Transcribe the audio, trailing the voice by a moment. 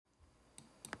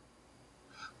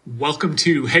Welcome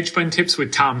to Hedge Fund Tips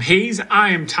with Tom Hayes. I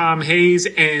am Tom Hayes,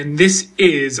 and this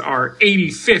is our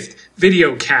 85th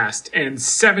video cast and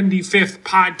 75th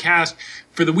podcast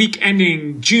for the week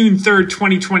ending June 3rd,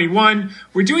 2021.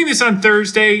 We're doing this on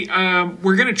Thursday.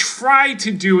 We're going to try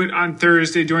to do it on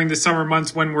Thursday during the summer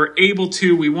months when we're able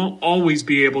to. We won't always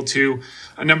be able to.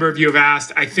 A number of you have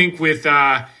asked. I think with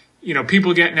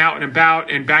people getting out and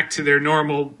about and back to their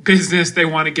normal business, they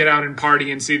want to get out and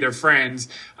party and see their friends.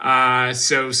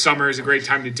 So summer is a great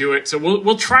time to do it. So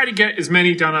we'll try to get as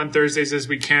many done on Thursdays as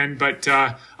we can, but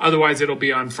otherwise it'll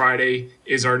be on Friday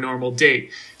is our normal date.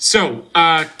 So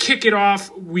kick it off.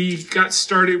 We got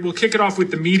started. We'll kick it off with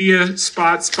the media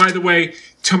spots. By the way,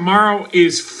 tomorrow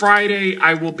is Friday.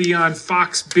 I will be on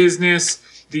Fox Business,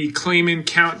 the Clayman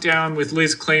Countdown with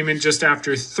Liz Clayman just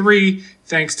after 3.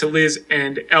 Thanks to Liz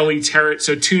and Ellie Terrett.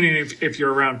 So tune in if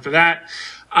you're around for that.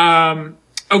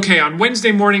 Okay, on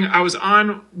Wednesday morning, I was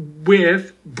on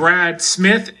with Brad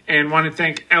Smith and want to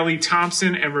thank Ellie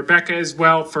Thompson and Rebecca as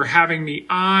well for having me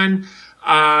on.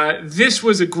 This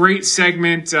was a great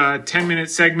segment, 10-minute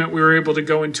segment. We were able to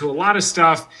go into a lot of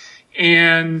stuff.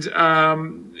 And,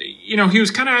 he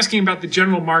was kind of asking about the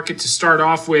general market to start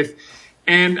off with.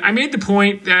 And I made the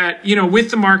point that, with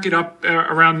the market up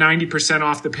around 90%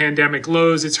 off the pandemic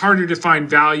lows, it's harder to find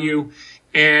value.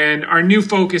 And our new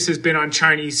focus has been on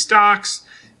Chinese stocks.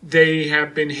 They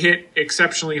have been hit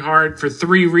exceptionally hard for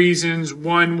 3 reasons.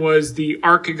 One was the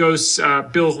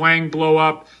Archegos Bill Huang blow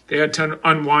up. They had to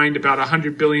unwind about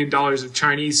 $100 billion of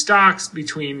Chinese stocks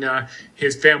between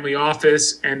his family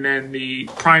office and then the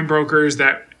prime brokers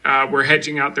that were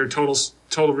hedging out their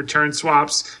total return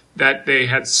swaps that they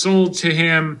had sold to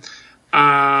him.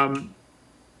 So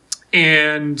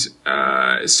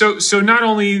not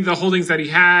only the holdings that he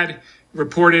had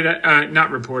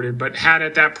had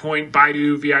at that point,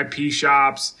 Baidu, VIP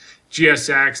Shops,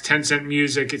 GSX, Tencent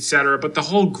Music, etc., but the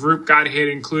whole group got hit,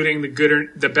 including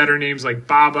the better names like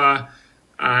Baba,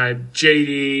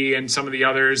 JD, and some of the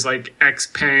others like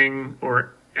XPeng,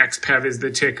 or XPEV is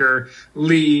the ticker,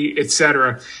 Li,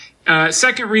 etc.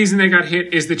 Second reason they got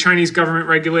hit is the Chinese government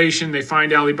regulation. They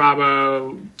fined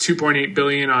Alibaba $2.8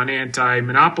 billion on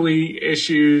anti-monopoly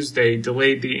issues. They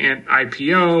delayed the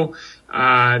IPO.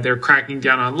 They're cracking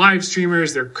down on live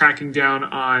streamers. They're cracking down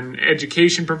on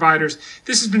education providers.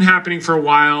 This has been happening for a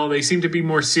while. They seem to be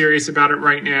more serious about it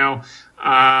right now.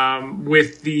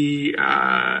 With the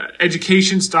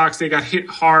education stocks, they got hit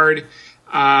hard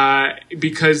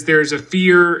because there's a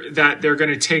fear that they're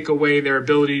going to take away their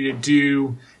ability to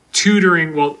do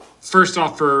tutoring. Well, first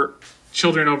off, for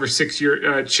children over 6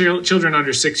 years, children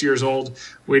under 6 years old,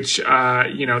 which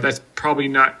that's probably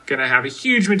not going to have a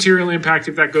huge material impact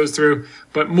if that goes through.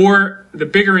 But the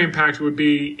bigger impact would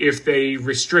be if they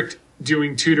restrict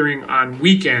doing tutoring on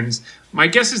weekends. My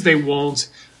guess is they won't.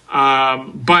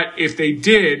 But if they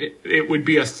did, it would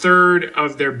be a third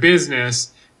of their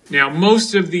business. Now,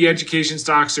 most of the education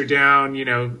stocks are down,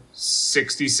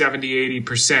 60, 70,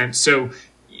 80%. So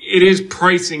it is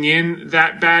pricing in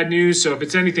that bad news. So if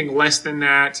it's anything less than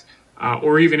that,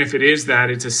 or even if it is that,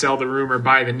 it's a sell the rumor,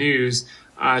 buy the news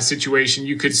situation,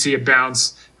 you could see a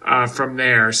bounce from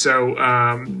there. So,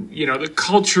 the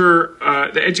culture,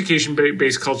 the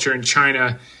education-based culture in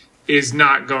China is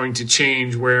not going to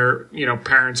change where,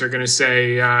 parents are going to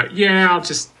say, I'll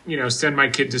just, send my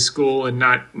kid to school and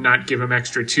not give him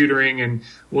extra tutoring, and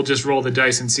we'll just roll the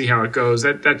dice and see how it goes.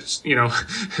 That's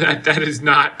that is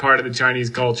not part of the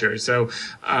Chinese culture. So,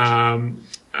 from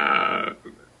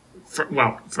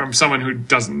someone who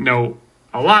doesn't know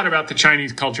a lot about the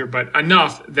Chinese culture, but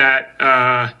enough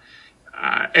that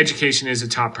education is a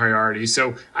top priority.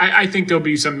 So I think there'll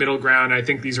be some middle ground. I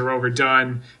think these are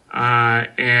overdone,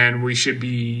 and we should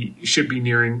be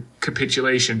nearing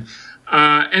capitulation.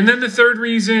 And then the third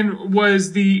reason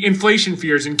was the inflation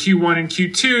fears. In Q1 and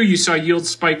Q2, you saw yields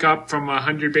spike up from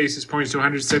 100 basis points to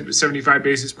 175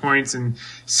 basis points in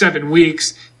 7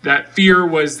 weeks. That fear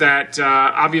was that,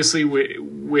 obviously,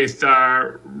 with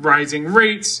rising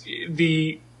rates,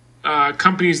 the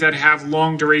companies that have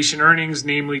long duration earnings,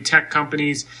 namely tech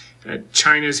companies,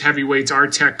 China's heavyweights are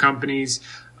tech companies,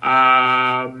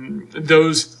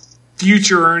 those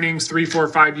future earnings 3, 4,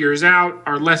 5 years out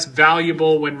are less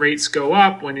valuable when rates go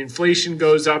up, when inflation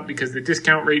goes up, because the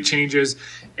discount rate changes.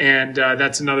 And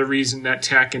that's another reason that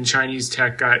tech and Chinese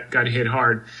tech got hit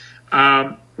hard.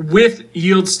 With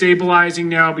yields stabilizing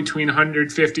now between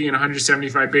 150 and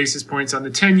 175 basis points on the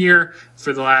 10-year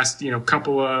for the last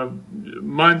couple of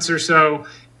months or so,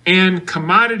 and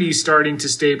commodities starting to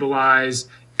stabilize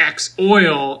ex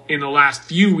oil in the last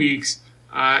few weeks.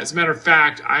 As a matter of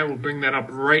fact, I will bring that up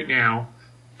right now.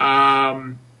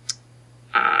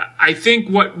 I think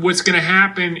what's going to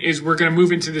happen is we're going to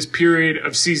move into this period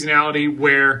of seasonality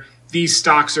where these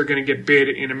stocks are going to get bid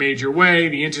in a major way.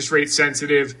 The interest rate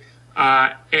sensitive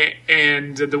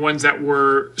and the ones that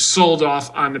were sold off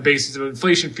on the basis of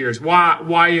inflation fears.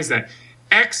 Why is that?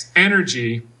 X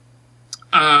energy,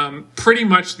 pretty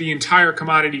much the entire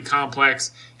commodity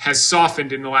complex has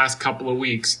softened in the last couple of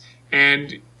weeks.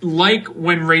 And like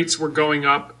when rates were going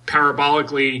up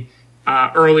parabolically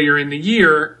earlier in the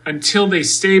year, until they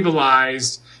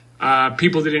stabilized,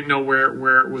 people didn't know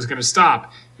where it was going to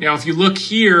stop. Now, if you look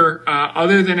here,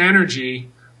 other than energy,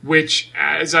 which,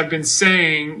 as I've been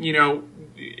saying,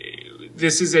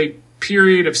 this is a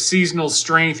period of seasonal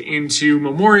strength into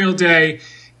Memorial Day.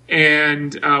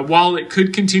 And while it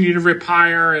could continue to rip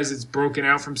higher as it's broken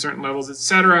out from certain levels, et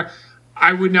cetera,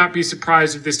 I would not be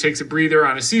surprised if this takes a breather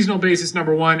on a seasonal basis,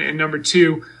 number one, and number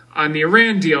two, on the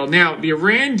Iran deal. Now, the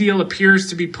Iran deal appears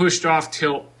to be pushed off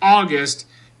till August.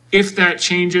 If that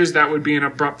changes, that would be an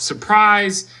abrupt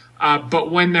surprise.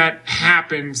 But when that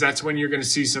happens, that's when you're going to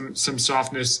see some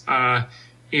softness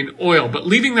in oil. But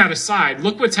leaving that aside,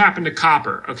 look what's happened to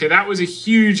copper. Okay, that was a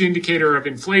huge indicator of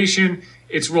inflation.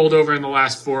 It's rolled over in the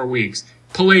last 4 weeks.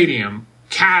 Palladium,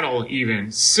 cattle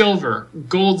even, silver,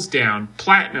 gold's down,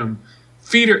 platinum.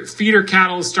 Feeder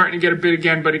cattle is starting to get a bit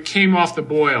again, but it came off the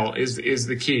boil is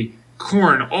the key.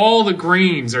 Corn, all the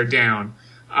grains are down.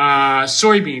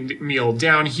 Soybean meal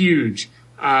down huge.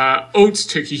 Oats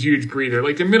took a huge breather.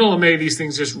 Like the middle of May, these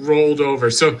things just rolled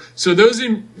over. So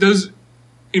those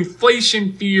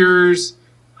inflation fears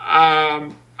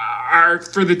are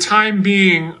for the time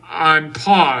being on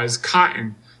pause.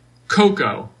 Cotton,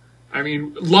 cocoa. I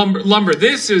mean, lumber.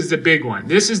 This is the big one.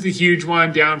 This is the huge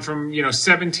one, down from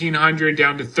 1,700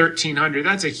 down to 1,300.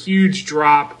 That's a huge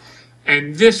drop.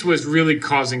 And this was really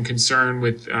causing concern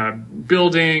with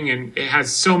building, and it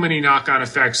has so many knock-on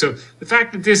effects. So the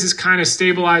fact that this is kind of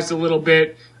stabilized a little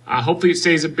bit, hopefully it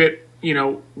stays a bit,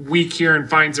 weak here and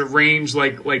finds a range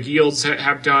like yields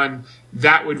have done,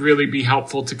 that would really be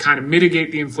helpful to kind of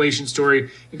mitigate the inflation story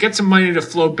and get some money to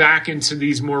flow back into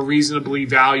these more reasonably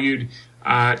valued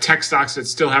tech stocks that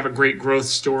still have a great growth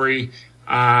story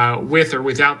with or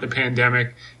without the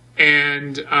pandemic.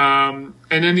 And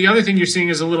then the other thing you're seeing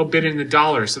is a little bit in the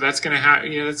dollar. So that's going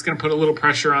to that's going to put a little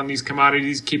pressure on these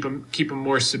commodities, keep them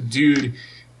more subdued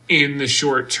in the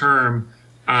short term.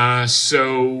 These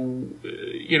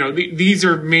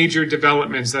are major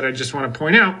developments that I just want to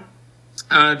point out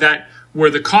that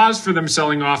were the cause for them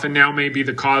selling off and now may be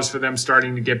the cause for them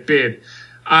starting to get bid.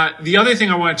 The other thing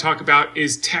I want to talk about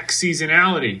is tech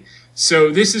seasonality.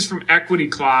 So this is from Equity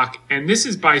Clock, and this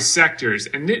is by sectors.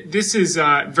 And this is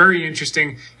very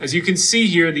interesting. As you can see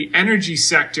here, the energy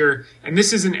sector, and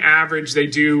this is an average. They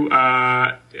do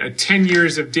 10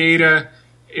 years of data.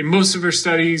 In most of our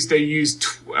studies, they use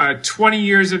 20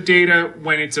 years of data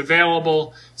when it's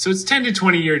available. So it's 10 to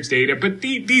 20 years data, but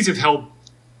these have held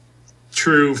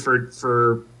true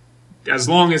for as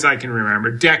long as I can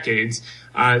remember, decades.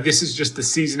 This is just the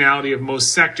seasonality of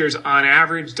most sectors on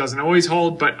average. Doesn't always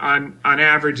hold, but on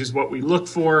average is what we look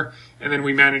for, and then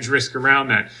we manage risk around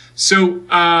that. So,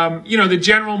 the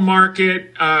general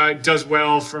market does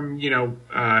well from,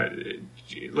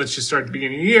 let's just start at the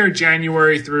beginning of the year,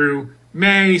 January through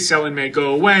May. Sell in May,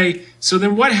 go away. So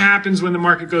then what happens when the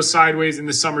market goes sideways in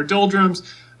the summer doldrums?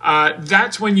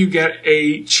 That's when you get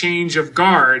a change of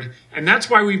guard, and that's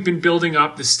why we've been building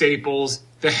up the staples,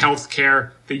 the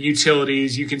healthcare, the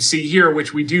utilities. You can see here,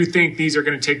 which we do think these are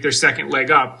going to take their second leg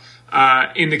up.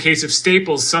 In the case of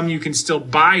staples, some you can still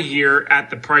buy here at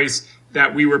the price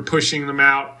that we were pushing them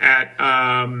out at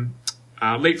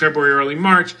late February, early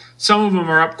March. Some of them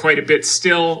are up quite a bit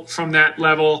still from that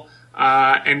level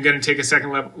and going to take a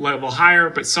second level higher,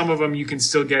 but some of them you can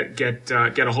still get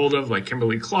a hold of, like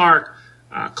Kimberly-Clark,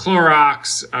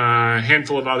 Clorox, a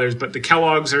handful of others, but the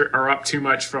Kellogg's are up too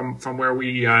much from where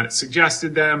we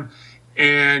suggested them.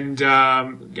 And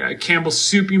Campbell's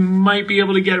Soup, you might be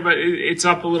able to get it, but it's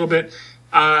up a little bit.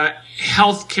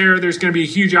 Healthcare, there's going to be a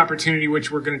huge opportunity,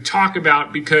 which we're going to talk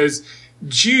about, because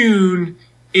June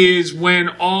is when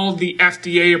all the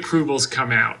FDA approvals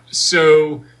come out.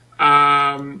 So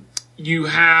you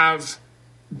have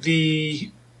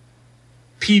the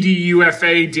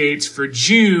PDUFA dates for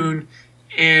June,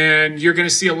 and you're going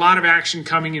to see a lot of action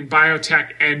coming in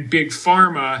biotech and big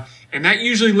pharma, and that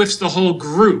usually lifts the whole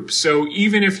group. So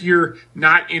even if you're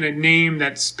not in a name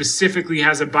that specifically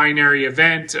has a binary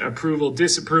event, approval,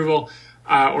 disapproval,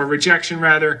 or rejection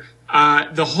rather,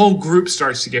 the whole group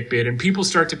starts to get bid and people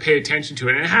start to pay attention to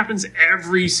it. And it happens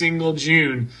every single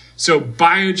June. So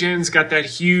Biogen's got that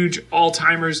huge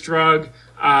Alzheimer's drug.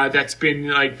 that's been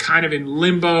like kind of in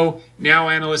limbo. Now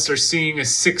analysts are seeing a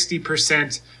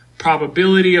 60%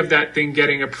 probability of that thing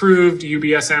getting approved.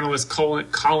 UBS analyst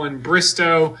Colin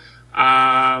Bristow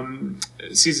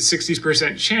sees a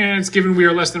 60% chance. Given we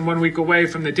are less than 1 week away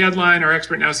from the deadline, our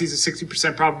expert now sees a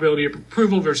 60% probability of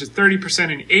approval versus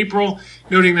 30% in April,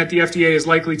 noting that the FDA is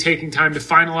likely taking time to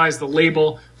finalize the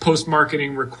label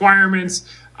post-marketing requirements.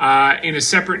 In a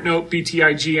separate note,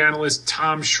 BTIG analyst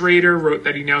Tom Schrader wrote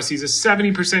that he now sees a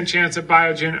 70% chance of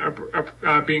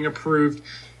Biogen being approved.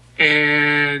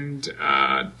 And,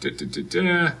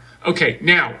 okay,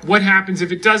 now, what happens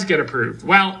if it does get approved?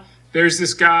 Well, there's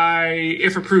this guy,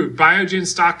 if approved, Biogen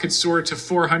stock could soar to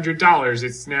 $400.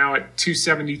 It's now at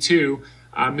 $272.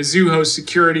 Mizuho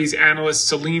Securities analyst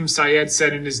Salim Syed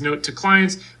said in his note to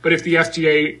clients, but if the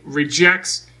FDA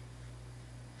rejects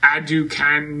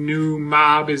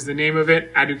aducanumab is the name of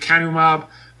it, aducanumab,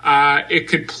 it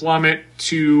could plummet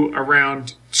to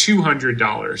around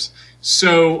 $200.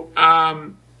 So,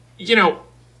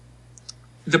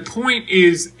 the point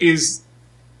is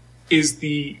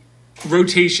the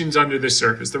rotations under the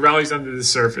surface, the rallies under the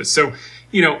surface. So,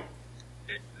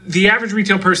 the average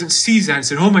retail person sees that and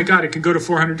said, oh my God, it could go to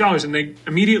 $400. And they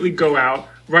immediately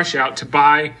rush out to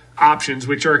buy options,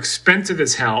 which are expensive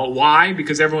as hell. Why?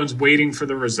 Because everyone's waiting for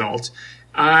the result.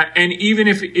 And even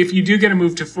if you do get a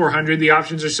move to 400, the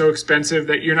options are so expensive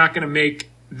that you're not going to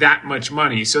make that much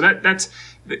money. So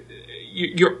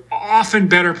you're often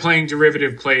better playing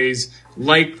derivative plays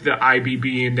like the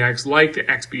IBB index, like the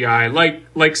XBI,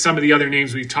 like some of the other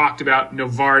names we've talked about,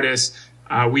 Novartis.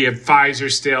 We have Pfizer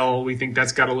still. We think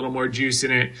that's got a little more juice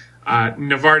in it.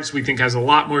 Novartis, we think, has a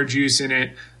lot more juice in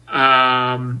it.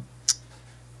 And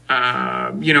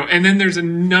then there's a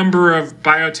number of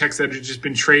biotechs that have just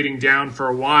been trading down for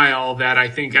a while that I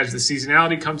think as the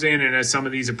seasonality comes in and as some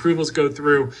of these approvals go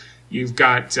through, you've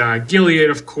got Gilead,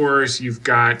 of course, you've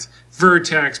got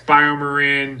Vertex,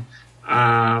 BioMarin,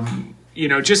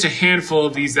 just a handful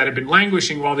of these that have been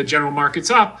languishing while the general market's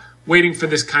up, waiting for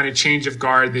this kind of change of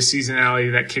guard, this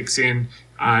seasonality that kicks in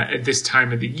at this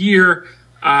time of the year.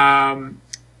 And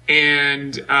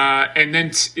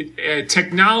then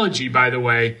technology, by the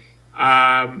way,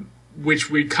 which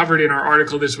we covered in our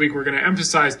article this week, we're going to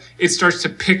emphasize, it starts to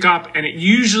pick up, and it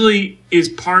usually is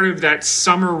part of that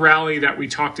summer rally that we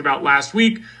talked about last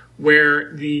week,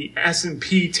 where the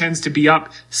S&P tends to be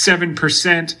up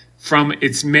 7% from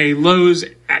its May lows.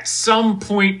 At some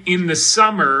point in the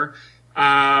summer,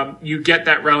 you get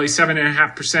that rally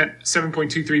 7.5%,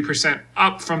 7.23%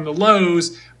 up from the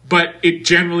lows, but it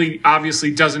generally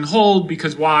obviously doesn't hold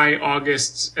because why?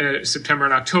 August, September,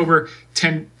 and October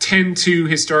tend to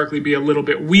historically be a little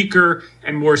bit weaker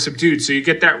and more subdued. So you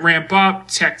get that ramp up,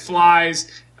 tech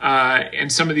flies, and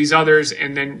some of these others,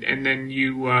 and then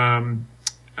you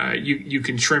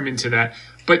can trim into that.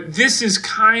 But this is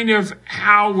kind of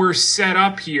how we're set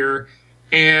up here.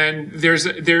 And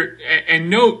and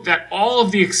note that all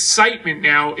of the excitement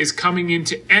now is coming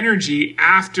into energy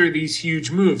after these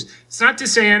huge moves. It's not to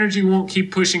say energy won't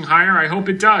keep pushing higher. I hope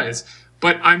it does.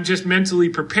 But I'm just mentally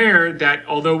prepared that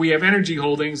although we have energy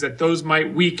holdings, that those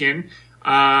might weaken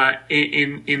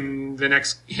in the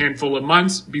next handful of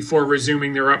months before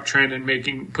resuming their uptrend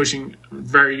and pushing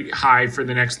very high for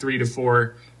the next 3 to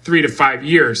 5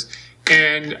 years.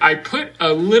 And I put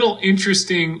a little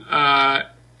interesting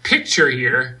picture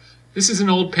here. This is an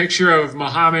old picture of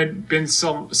Mohammed bin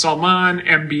Salman,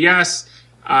 MBS,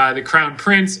 the Crown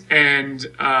Prince, and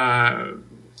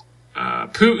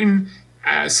Putin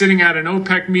sitting at an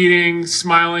OPEC meeting,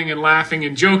 smiling and laughing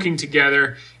and joking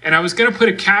together. And I was going to put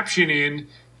a caption in,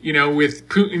 with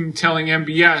Putin telling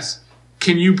MBS,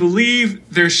 can you believe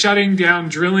they're shutting down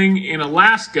drilling in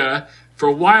Alaska for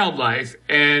wildlife?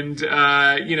 And,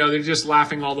 they're just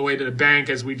laughing all the way to the bank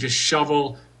as we just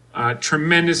shovel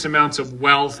tremendous amounts of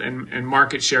wealth and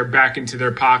market share back into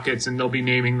their pockets, and they'll be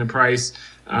naming the price,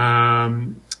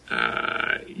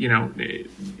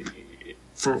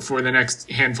 for the next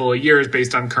handful of years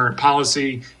based on current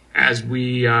policy as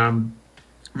we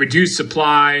reduce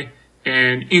supply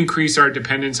and increase our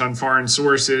dependence on foreign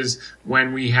sources.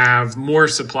 When we have more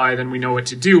supply than we know what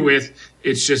to do with,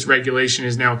 it's just regulation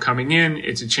is now coming in.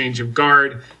 It's a change of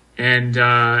guard. And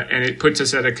it puts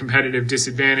us at a competitive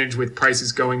disadvantage with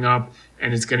prices going up,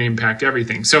 and it's going to impact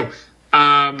everything. So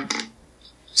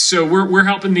we're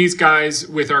helping these guys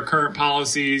with our current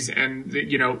policies, and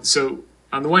so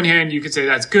on the one hand, you could say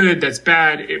that's good, that's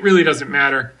bad. It really doesn't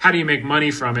matter. How do you make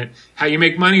money from it? How you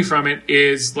make money from it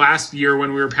is last year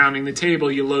when we were pounding the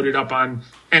table, you loaded up on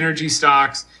energy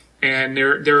stocks, and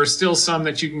there are still some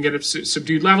that you can get at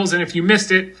subdued levels. And if you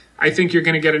missed it, I think you're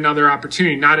going to get another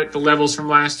opportunity, not at the levels from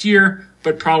last year,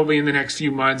 but probably in the next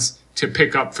few months to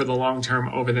pick up for the long term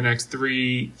over the next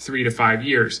three to 5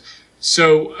 years.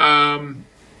 So,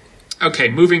 okay,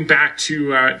 moving back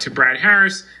to Brad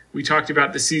Harris, we talked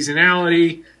about the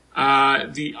seasonality.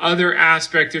 The other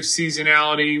aspect of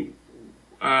seasonality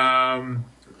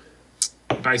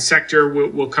by sector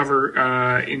we'll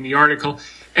cover in the article.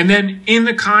 And then in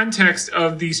the context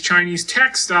of these Chinese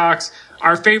tech stocks,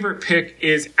 our favorite pick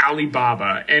is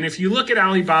Alibaba. And if you look at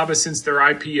Alibaba since their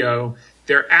IPO,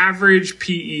 their average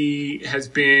PE has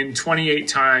been 28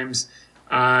 times.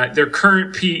 Their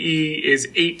current PE is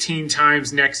 18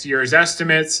 times next year's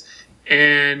estimates.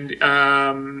 And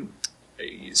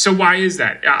so why is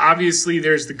that? Obviously,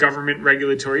 there's the government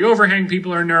regulatory overhang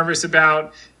people are nervous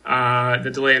about, the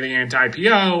delay of the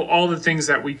anti-IPO, all the things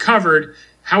that we covered.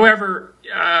 However,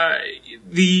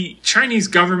 the Chinese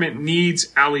government needs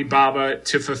Alibaba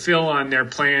to fulfill on their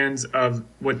plans of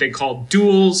what they call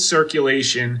dual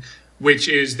circulation, which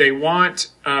is they want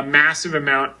a massive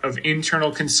amount of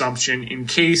internal consumption in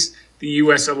case the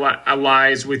U.S.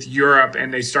 allies with Europe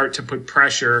and they start to put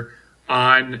pressure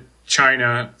on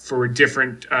China for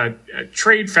different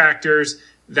trade factors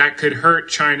that could hurt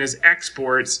China's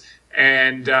exports.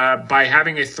 And by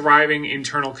having a thriving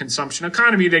internal consumption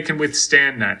economy, they can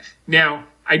withstand that. Now,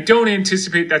 I don't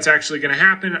anticipate that's actually going to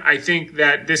happen. I think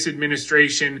that this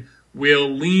administration will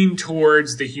lean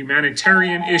towards the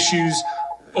humanitarian issues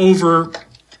over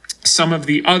some of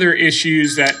the other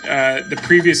issues that the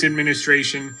previous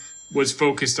administration was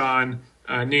focused on,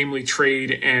 namely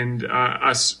trade and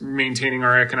us maintaining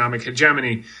our economic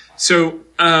hegemony. So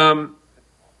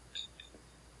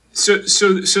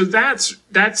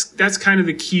that's kind of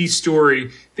the key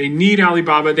story. They need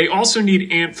Alibaba. They also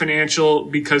need Ant Financial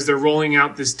because they're rolling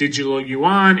out this digital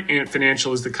yuan. Ant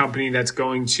Financial is the company that's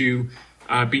going to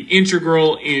be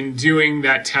integral in doing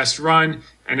that test run.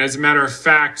 And as a matter of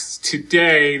fact,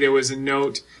 today there was a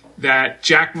note that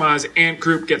Jack Ma's Ant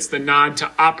Group gets the nod to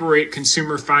operate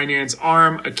consumer finance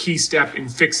arm, a key step in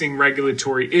fixing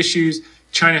regulatory issues.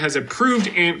 China has approved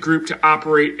Ant Group to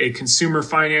operate a consumer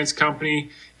finance company.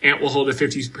 Ant will hold a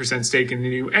 50% stake in the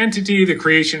new entity. The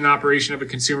creation and operation of a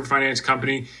consumer finance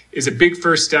company is a big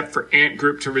first step for Ant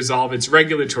Group to resolve its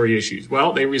regulatory issues.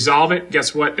 Well, they resolve it.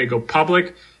 Guess what? They go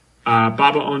public.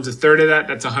 Baba owns a third of that.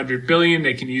 That's $100 billion.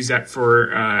 They can use that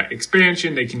for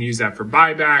expansion. They can use that for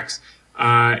buybacks.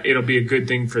 It'll be a good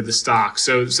thing for the stock.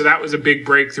 So that was a big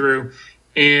breakthrough.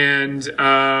 And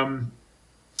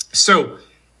so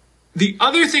the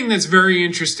other thing that's very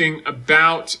interesting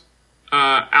about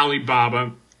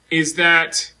Alibaba is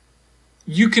that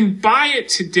you can buy it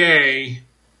today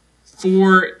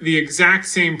for the exact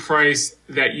same price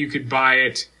that you could buy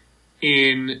it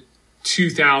in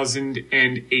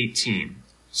 2018.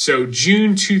 So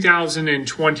June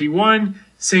 2021,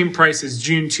 same price as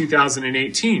June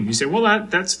 2018. You say, well,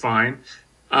 that's fine.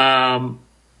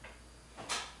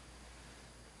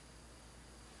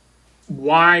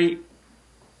 Why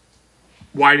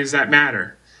does that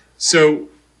matter? So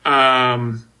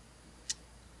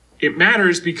it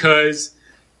matters because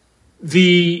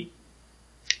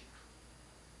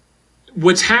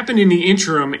what's happened in the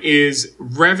interim is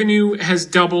revenue has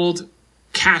doubled,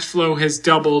 cash flow has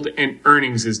doubled, and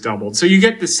earnings has doubled. So you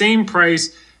get the same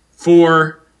price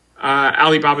for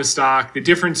Alibaba stock. The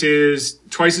difference is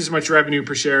twice as much revenue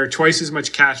per share, twice as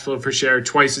much cash flow per share,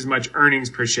 twice as much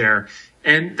earnings per share.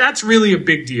 And that's really a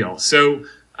big deal. So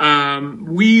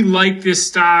we like this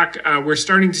stock. We're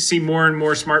starting to see more and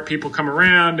more smart people come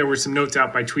around. There were some notes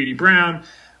out by Tweety Brown.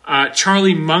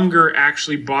 Charlie Munger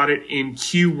actually bought it in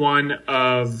Q1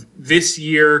 of this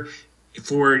year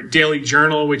for Daily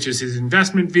Journal, which is his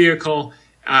investment vehicle.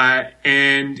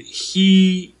 And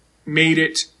he made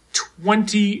it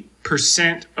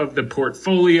 20% of the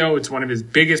portfolio. It's one of his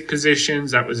biggest positions.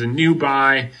 That was a new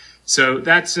buy. So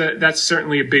that's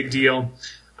certainly a big deal.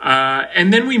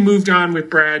 And then we moved on with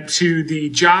Brad to the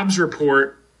jobs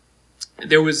report.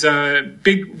 There was a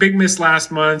big miss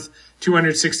last month,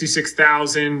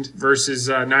 266,000 versus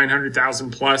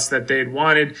 900,000 plus that they had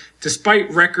wanted,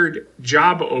 despite record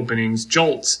job openings.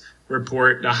 JOLTS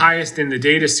report, the highest in the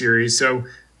data series. So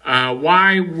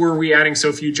why were we adding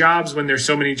so few jobs when there's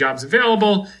so many jobs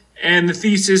available? And the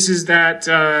thesis is that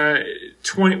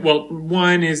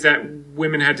one is that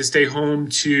women had to stay home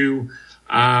to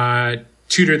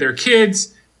tutor their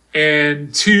kids,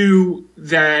 and two,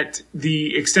 that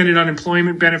the extended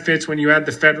unemployment benefits, when you add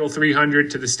the federal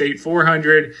 300 to the state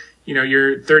 400,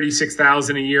 you're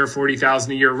 36,000 a year,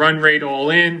 40,000 a year run rate all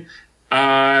in.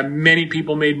 Many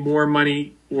people made more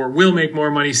money or will make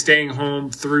more money staying home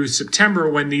through September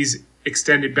when these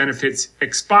extended benefits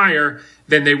expire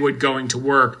than they would going to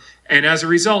work. And as a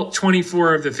result,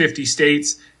 24 of the 50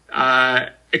 states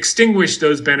extinguished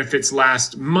those benefits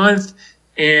last month.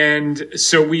 And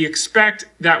so we expect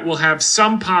that will have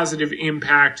some positive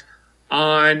impact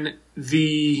on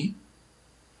the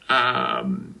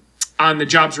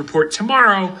jobs report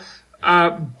tomorrow.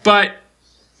 But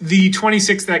the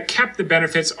 26 that kept the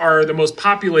benefits are the most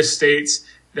populous states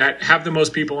that have the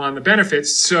most people on the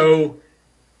benefits. So,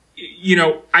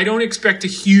 I don't expect a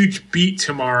huge beat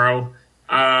tomorrow.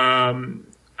 And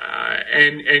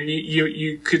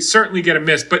you could certainly get a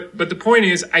miss. But the point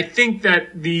is, I think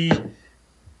that the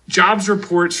jobs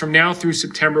reports from now through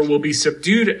September will be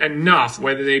subdued enough,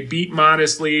 whether they beat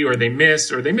modestly or they miss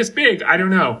big, I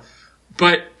don't know.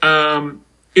 But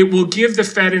it will give the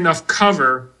Fed enough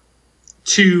cover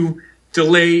to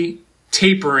delay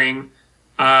tapering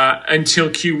until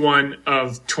Q1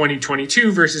 of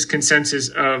 2022 versus consensus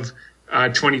of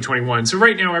 2021. So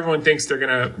right now, everyone thinks they're going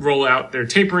to roll out their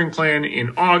tapering plan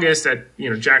in August at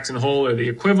Jackson Hole or the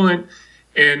equivalent,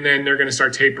 and then they're going to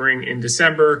start tapering in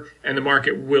December, and the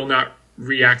market will not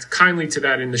react kindly to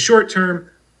that in the short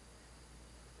term.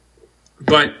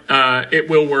 But it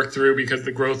will work through because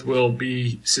the growth will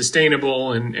be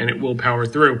sustainable and it will power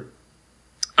through.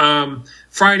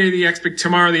 Friday,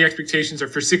 tomorrow, the expectations are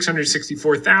for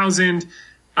 664,000.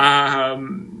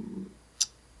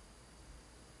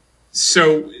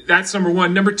 So that's number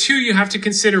one. Number two, you have to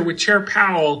consider with Chair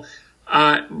Powell,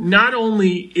 not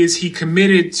only is he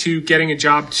committed to getting a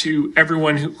job to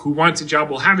everyone who wants a job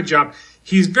will have a job,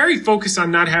 he's very focused on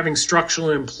not having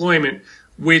structural employment,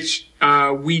 which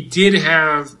we did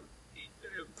have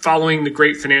following the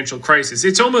great financial crisis.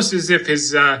 It's almost as if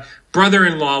his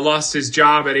brother-in-law lost his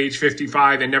job at age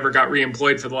 55 and never got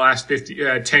reemployed for the last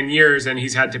 10 years, and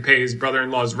he's had to pay his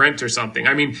brother-in-law's rent or something.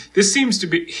 I mean, this seems to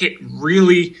be hit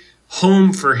really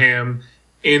home for him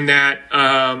in that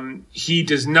he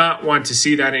does not want to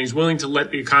see that, and he's willing to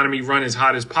let the economy run as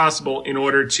hot as possible in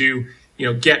order to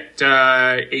get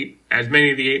as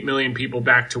many of the 8 million people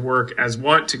back to work as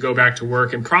want to go back to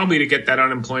work, and probably to get that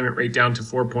unemployment rate down to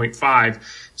 4.5.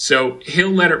 So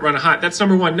he'll let it run hot. That's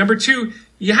number one. Number two,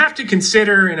 you have to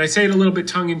consider, and I say it a little bit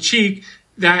tongue in cheek,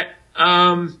 that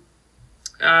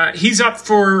he's up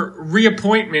for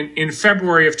reappointment in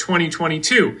February of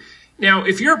 2022. Now,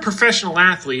 if you're a professional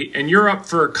athlete and you're up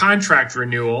for a contract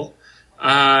renewal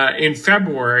in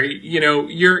February,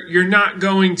 you're not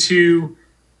going to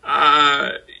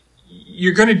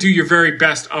you're going to do your very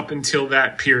best up until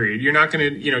that period. You're not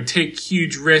going to take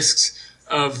huge risks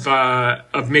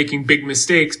of making big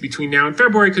mistakes between now and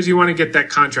February because you want to get that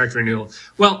contract renewal.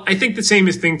 Well, I think the same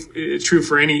is true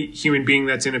for any human being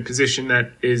that's in a position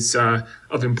that is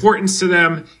of importance to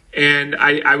them. And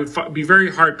I would be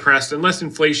very hard pressed, unless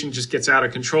inflation just gets out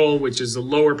of control, which is a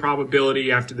lower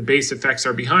probability after the base effects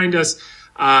are behind us.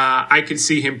 I could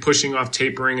see him pushing off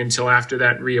tapering until after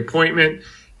that reappointment.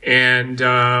 And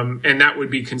that would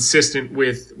be consistent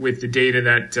with the data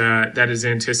that is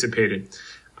anticipated.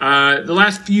 The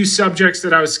last few subjects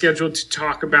that I was scheduled to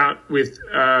talk about with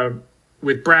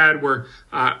Brad were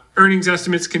earnings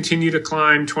estimates continue to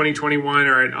climb. 2021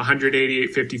 are at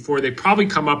 188.54. They probably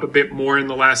come up a bit more in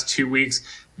the last 2 weeks.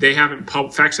 They haven't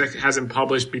FactSet hasn't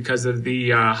published because of the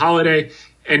holiday,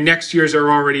 and next year's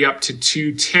are already up to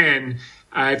 210.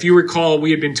 If you recall,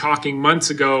 we had been talking months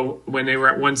ago when they were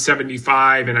at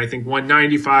 175 and I think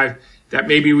 195 that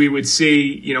maybe we would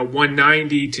see,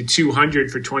 190 to 200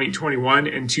 for 2021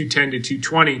 and 210 to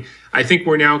 220. I think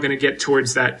we're now going to get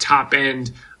towards that top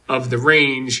end of the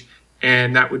range,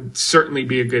 and that would certainly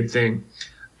be a good thing.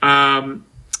 And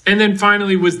then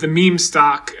finally was the meme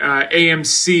stock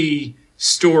AMC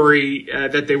story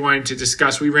that they wanted to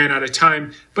discuss. We ran out of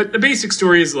time, but the basic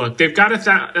story is, look, they've got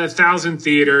 1,000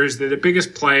 theaters. They're the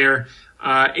biggest player.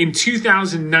 In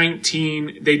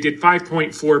 2019, they did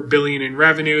 $5.4 billion in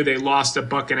revenue. They lost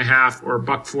 $1.50 or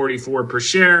 $1.44 per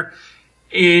share.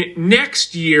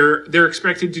 Next year, they're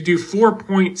expected to do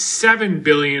 $4.7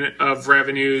 billion of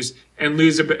revenues and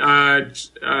lose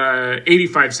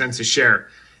 85 cents a share.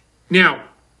 Now,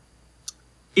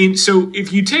 so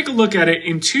if you take a look at it,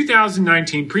 in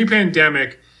 2019,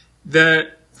 pre-pandemic,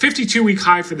 the 52-week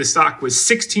high for the stock was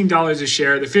 $16 a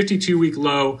share. The 52-week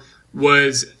low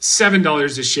was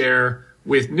 $7 a share,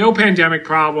 with no pandemic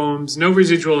problems, no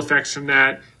residual effects from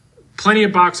that, plenty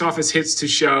of box office hits to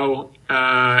show,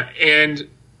 and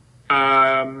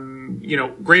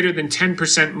greater than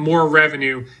 10% more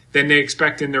revenue than they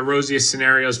expect in their rosiest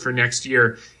scenarios for next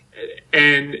year.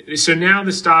 And so now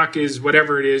the stock is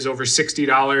whatever it is, over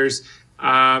 $60.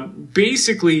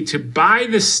 Basically, to buy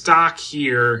the stock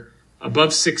here,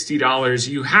 above $60,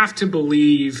 you have to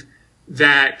believe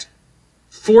that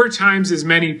 4 times as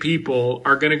many people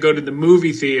are going to go to the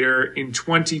movie theater in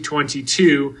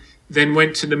 2022 than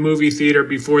went to the movie theater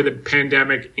before the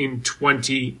pandemic in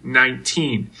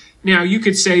 2019. Now, you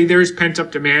could say there's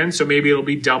pent-up demand, so maybe it'll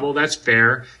be double. That's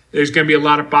fair. There's going to be a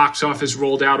lot of box office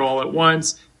rolled out all at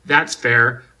once. That's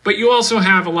fair. But you also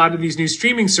have a lot of these new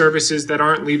streaming services that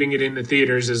aren't leaving it in the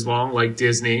theaters as long, like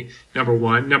Disney, number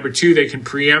one. Number two, they can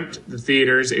preempt the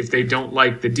theaters if they don't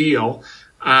like the deal.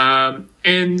 And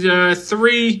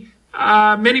three,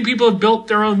 many people have built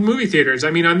their own movie theaters.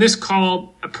 I mean, on this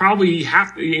call, probably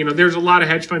there's a lot of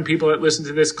hedge fund people that listen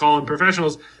to this call and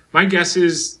professionals. My guess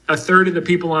is a third of the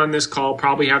people on this call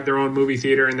probably have their own movie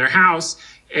theater in their house.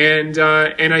 And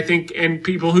I think, and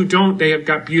people who don't, they have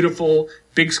got beautiful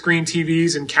big screen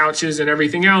TVs and couches and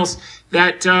everything else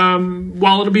that,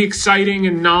 while it'll be exciting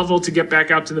and novel to get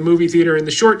back out to the movie theater in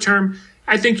the short term,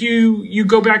 I think you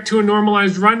go back to a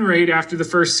normalized run rate after the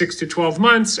first 6 to 12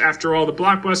 months, after all the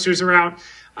blockbusters are out.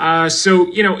 So,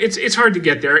 it's hard to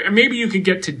get there. And maybe you could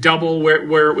get to double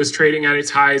where it was trading at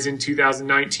its highs in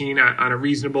 2019 on a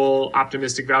reasonable,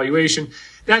 optimistic valuation.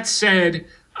 That said,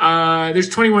 there's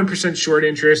 21% short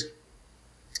interest.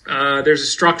 There's a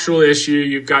structural issue.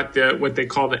 You've got what they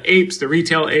call the apes, the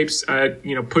retail apes,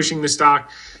 pushing the stock.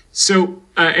 So,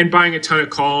 and buying a ton of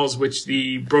calls, which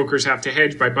the brokers have to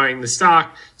hedge by buying the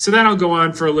stock. So that'll go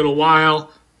on for a little while,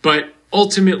 but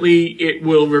ultimately it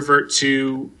will revert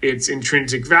to its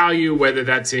intrinsic value, whether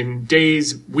that's in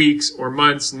days, weeks, or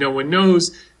months. No one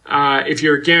knows. If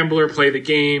you're a gambler, play the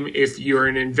game. If you're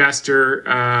an investor,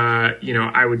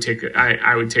 I would take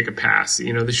a pass.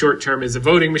 The short term is a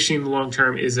voting machine. The long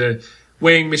term is a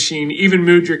weighing machine. Even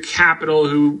Mudra Capital,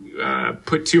 who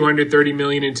put $230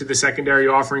 million into the secondary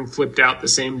offering, flipped out the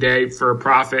same day for a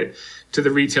profit to the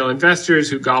retail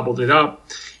investors who gobbled it up.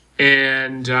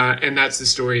 And that's the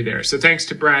story there. So thanks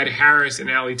to Brad Harris and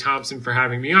Allie Thompson for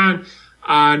having me on.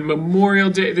 On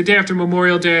Memorial Day, the day after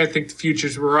Memorial Day, I think the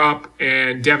futures were up,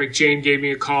 and Devik Jain gave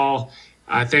me a call.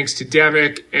 Thanks to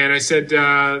Devik, and I said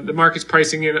the market's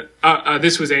pricing in.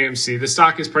 This was AMC. The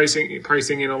stock is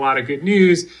pricing in a lot of good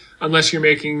news. Unless you're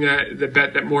making the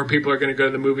bet that more people are going to go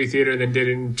to the movie theater than did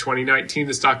in 2019,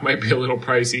 the stock might be a little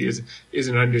pricey. Is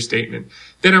an understatement.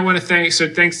 Then I want to thanks to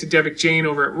Devik Jain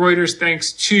over at Reuters.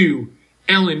 Thanks to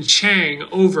Ellen Chang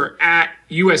over at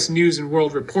U.S. News and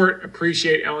World Report.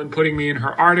 Appreciate Ellen putting me in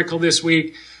her article this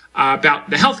week about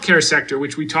the healthcare sector,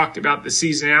 which we talked about the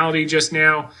seasonality just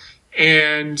now.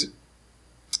 And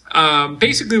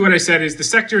basically what I said is the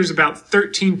sector is about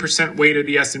 13% weight of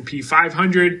the S&P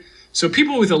 500. So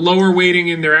people with a lower weighting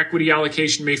in their equity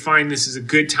allocation may find this is a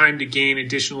good time to gain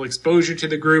additional exposure to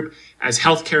the group, as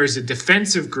healthcare is a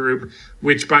defensive group,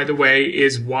 which, by the way,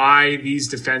 is why these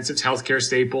defensive healthcare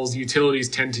staples, utilities,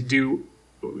 tend to do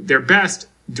their best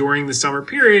during the summer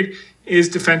period. Is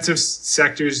defensive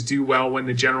sectors do well when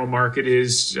the general market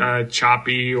is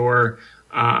choppy or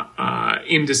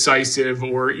indecisive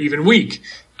or even weak.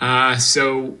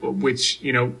 Which,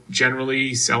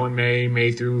 generally sell in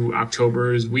May through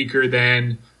October is weaker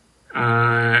than,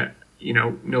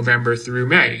 November through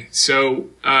May. So,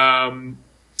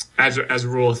 as a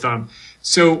rule of thumb.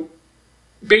 So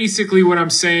basically what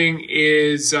I'm saying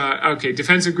is,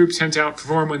 defensive groups tend to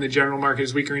outperform when the general market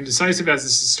is weaker and indecisive, as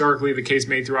is historically the case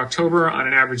May through October on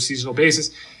an average seasonal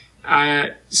basis.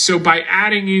 So by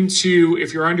adding into,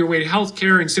 if you're underweight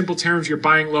healthcare, in simple terms, you're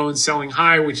buying low and selling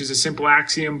high, which is a simple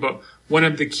axiom, but one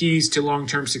of the keys to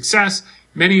long-term success.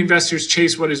 Many investors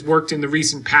chase what has worked in the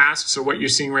recent past. So what you're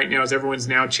seeing right now is everyone's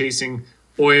now chasing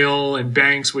oil and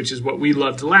banks, which is what we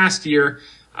loved last year,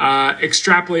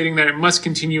 extrapolating that it must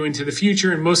continue into the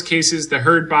future. In most cases, the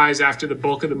herd buys after the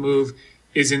bulk of the move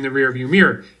is in the rearview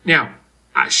mirror. Now,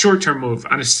 short-term move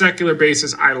on a secular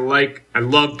basis. I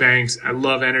love banks. I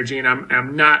love energy, and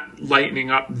I'm not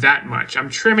lightening up that much. I'm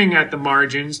trimming at the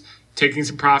margins, taking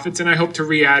some profits, and I hope to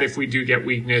re-add if we do get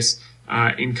weakness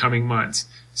in coming months.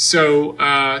 So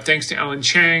thanks to Ellen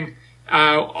Chang.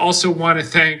 Also want to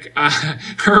thank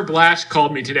Herb Lash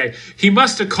called me today. He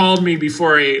must have called me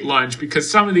before I ate lunch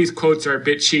because some of these quotes are a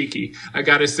bit cheeky, I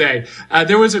got to say.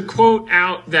 There was a quote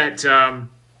out that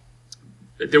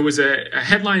there was a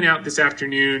headline out this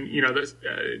afternoon.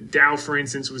 The Dow, for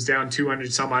instance, was down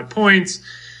 200 some odd points.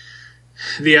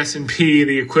 The S&P,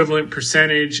 the equivalent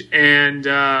percentage, and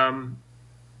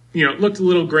it looked a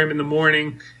little grim in the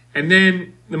morning. And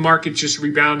then the market just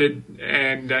rebounded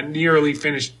and nearly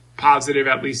finished positive.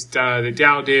 At least the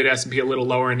Dow did. S&P a little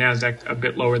lower, and Nasdaq a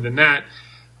bit lower than that.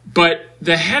 But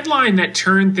the headline that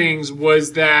turned things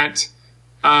was that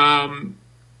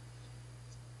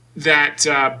that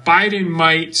Biden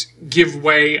might give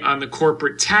way on the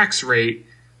corporate tax rate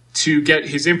to get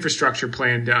his infrastructure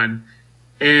plan done.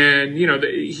 And,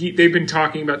 they've been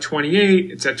talking about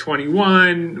 28. It's at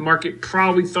 21. The market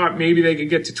probably thought maybe they could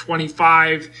get to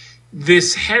 25.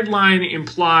 This headline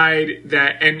implied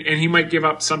that, and he might give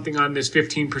up something on this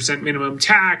 15% minimum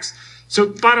tax. So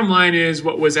bottom line is,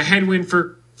 what was a headwind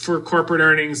for corporate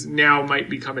earnings now might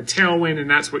become a tailwind, and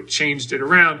that's what changed it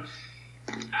around.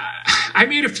 I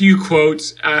made a few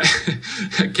quotes.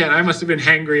 Again, I must have been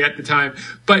hangry at the time,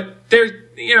 but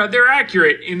they're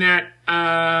accurate in that.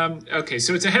 Okay,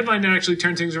 so it's a headline that actually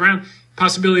turns things around.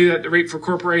 Possibility that the rate for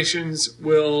corporations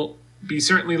will be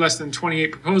certainly less than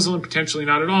 28 proposal and potentially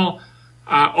not at all.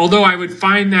 Although I would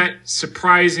find that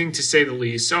surprising to say the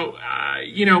least. So,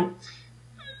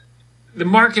 the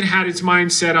market had its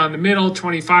mind set on the middle,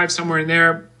 25, somewhere in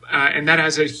there, and that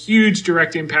has a huge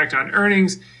direct impact on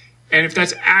earnings. And if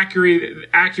that's accurate,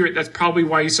 that's probably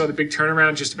why you saw the big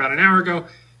turnaround just about an hour ago.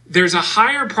 There's a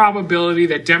higher probability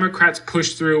that Democrats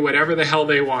push through whatever the hell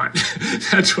they want.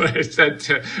 That's what I said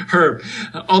to Herb.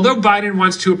 Although Biden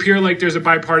wants to appear like there's a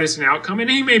bipartisan outcome, and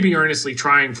he may be earnestly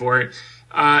trying for it,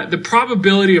 the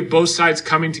probability of both sides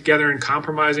coming together and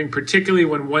compromising, particularly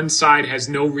when one side has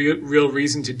no real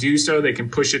reason to do so, they can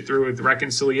push it through with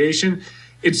reconciliation.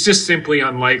 It's just simply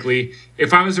unlikely.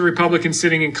 If I was a Republican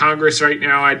sitting in Congress right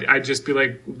now, I'd just be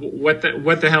like, what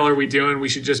the hell are we doing? We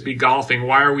should just be golfing.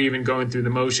 Why are we even going through the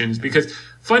motions? Because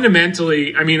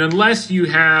fundamentally, unless you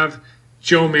have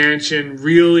Joe Manchin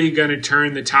really going to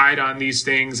turn the tide on these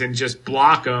things and just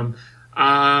block them,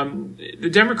 the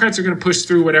Democrats are going to push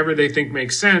through whatever they think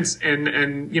makes sense. And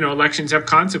elections have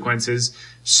consequences.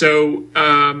 So,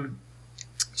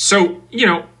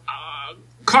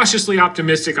 cautiously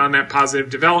optimistic on that positive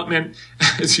development,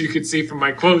 as you can see from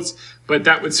my quotes, but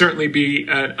that would certainly be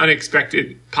an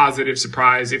unexpected positive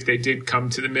surprise if they did come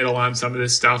to the middle on some of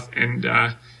this stuff and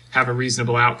have a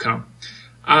reasonable outcome.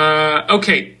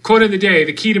 Okay, quote of the day: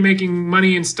 the key to making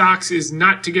money in stocks is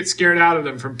not to get scared out of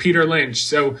them, from Peter Lynch.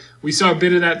 So we saw a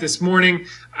bit of that this morning.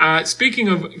 Speaking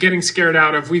of getting scared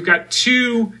out of, we've got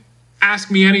two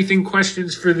Ask Me Anything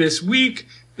questions for this week.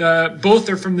 Both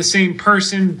are from the same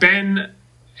person. Ben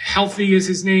Healthy is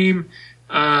his name,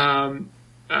 or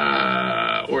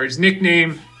his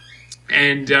nickname.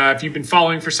 And if you've been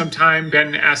following for some time,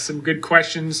 Ben asked some good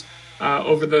questions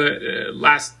over the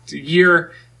last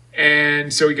year.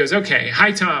 And so he goes, okay,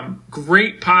 hi, Tom.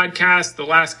 Great podcast the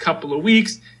last couple of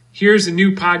weeks. Here's a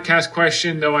new podcast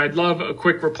question, though I'd love a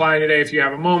quick reply today if you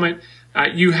have a moment.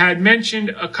 You had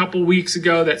mentioned a couple weeks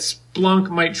ago that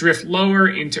Splunk might drift lower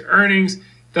into earnings.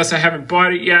 Thus, I haven't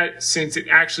bought it yet since it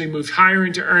actually moved higher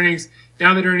into earnings.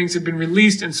 Now that earnings have been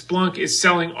released and Splunk is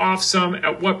selling off some,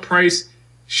 at what price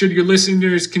should your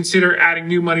listeners consider adding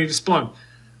new money to Splunk?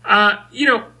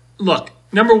 Look,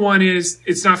 number one is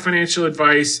it's not financial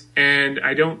advice, and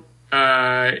I don't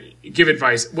give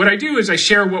advice. What I do is I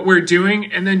share what we're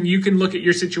doing, and then you can look at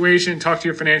your situation, talk to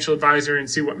your financial advisor, and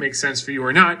see what makes sense for you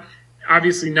or not.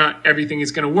 Obviously, not everything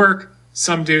is going to work.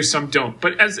 Some do, some don't.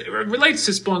 But as it relates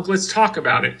to Splunk, let's talk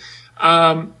about it.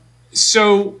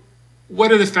 So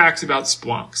what are the facts about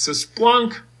Splunk? So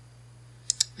Splunk,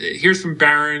 here's from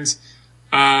Barron's.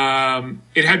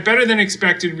 It had better than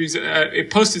expected. It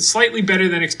posted slightly better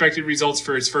than expected results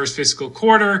for its first fiscal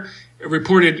quarter. It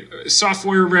reported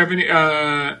software revenue,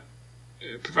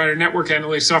 provider network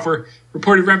analytics software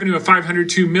reported revenue of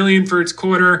 $502 million for its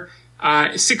quarter,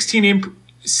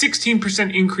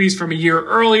 16% increase from a year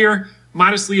earlier,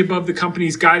 modestly above the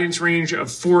company's guidance range of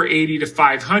 480 to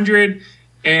 500,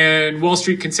 and Wall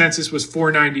Street consensus was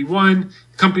 491.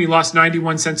 The company lost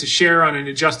 91 cents a share on an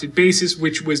adjusted basis,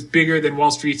 which was bigger than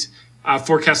Wall Street's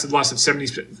forecasted loss of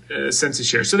 70 cents a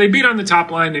share. So they beat on the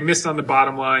top line, they missed on the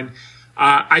bottom line.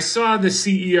 I saw the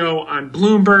CEO on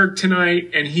Bloomberg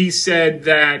tonight, and he said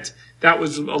that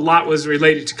a lot was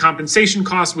related to compensation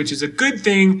costs, which is a good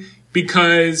thing,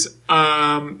 because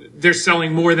they're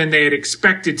selling more than they had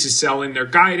expected to sell in their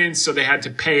guidance, so they had to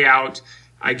pay out,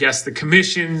 I guess, the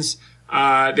commissions.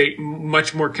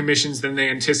 Much more commissions than they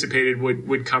anticipated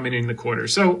would come in the quarter.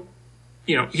 So,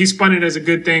 he spun it as a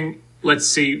good thing. Let's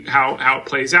see how it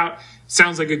plays out.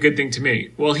 Sounds like a good thing to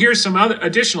me. Well, here's some other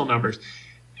additional numbers.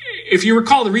 If you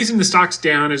recall, the reason the stock's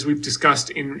down, as we've discussed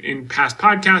in past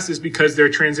podcasts, is because they're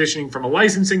transitioning from a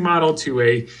licensing model to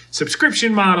a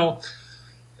subscription model,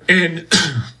 and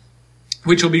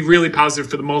which will be really positive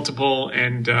for the multiple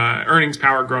and earnings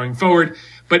power going forward.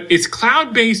 But its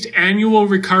cloud-based annual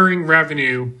recurring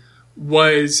revenue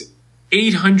was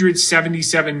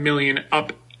 $877 million,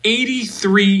 up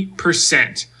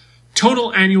 83%.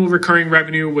 Total annual recurring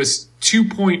revenue was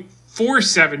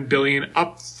 $1.47 billion,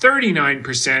 up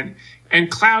 39%. And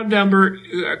cloud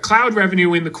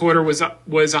revenue in the quarter was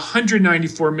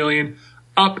 $194 million,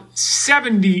 up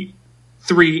 73%.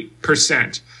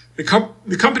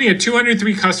 The company had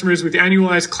 203 customers with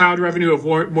annualized cloud revenue of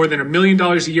more than $1 million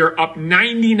a year, up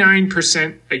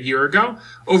 99% a year ago.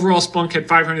 Overall, Splunk had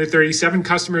 537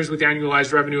 customers with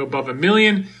annualized revenue above $1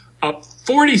 million, up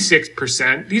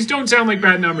 46%. These don't sound like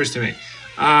bad numbers to me.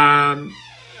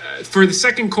 For the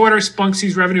second quarter, Splunk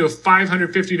sees revenue of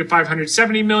 $550 to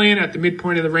 $570 million. At the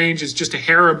midpoint of the range is just a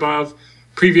hair above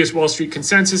previous Wall Street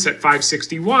consensus at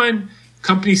 $561.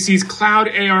 Company sees cloud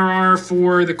ARR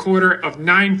for the quarter of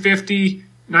 $950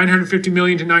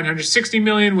 million to $960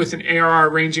 million, with an ARR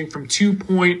ranging from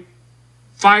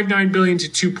 $2.59 billion to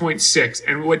 $2.6.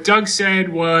 And what Doug said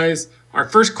was, our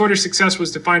first quarter success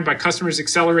was defined by customers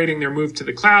accelerating their move to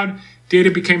the cloud. Data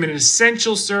became an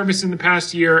essential service in the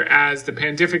past year as the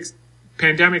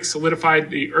pandemic solidified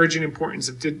the urgent importance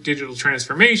of digital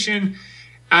transformation.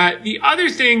 The other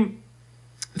thing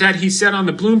that he said on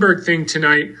the Bloomberg thing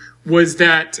tonight was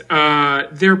that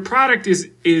their product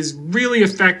is really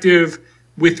effective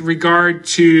with regard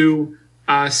to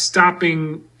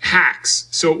stopping hacks.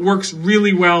 So it works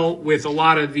really well with a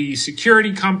lot of the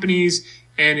security companies,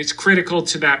 and it's critical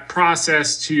to that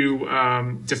process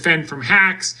to defend from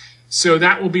hacks. So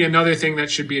that will be another thing that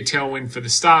should be a tailwind for the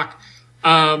stock.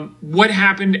 What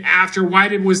happened after?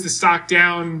 Was the stock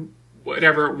down,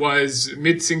 whatever it was,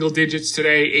 mid-single digits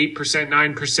today, 8%,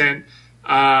 9%,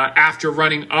 after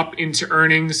running up into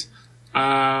earnings?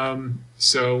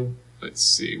 So let's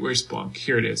see, where's Splunk?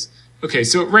 Here it is. Okay,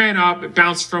 so it ran up. It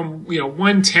bounced from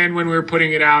 110 when we were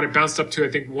putting it out. It bounced up to, I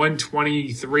think,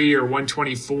 123 or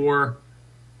 124.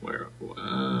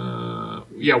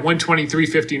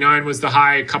 123.59 was the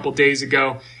high a couple days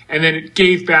ago, and then it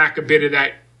gave back a bit of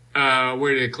that.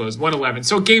 Where did it close? 111.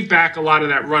 So it gave back a lot of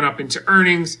that run up into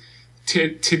earnings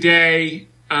today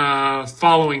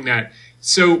following that.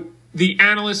 So the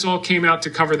analysts all came out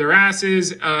to cover their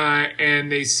asses,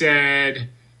 and they said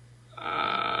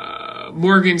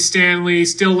Morgan Stanley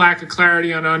still lack of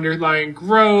clarity on underlying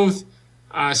growth.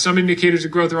 Some indicators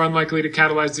of growth are unlikely to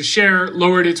catalyze the share.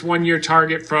 Lowered its one-year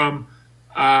target from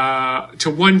to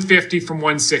 150 from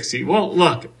 160. Well,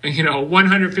 look,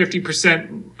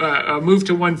 150% move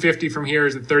to 150 from here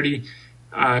is a 30,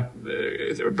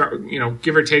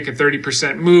 give or take a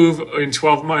 30% move in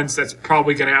 12 months. That's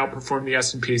probably going to outperform the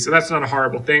S&P. So that's not a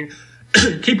horrible thing.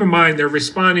 Keep in mind, they're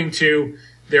responding to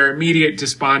their immediate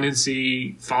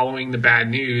despondency following the bad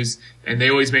news, and they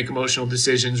always make emotional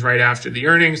decisions right after the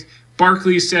earnings.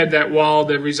 Barclays said that while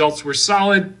the results were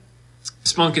solid,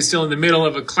 Splunk is still in the middle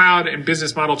of a cloud and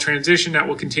business model transition that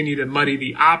will continue to muddy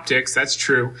the optics. That's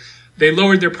true. They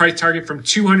lowered their price target from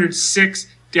 206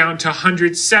 down to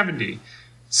 170.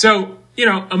 So,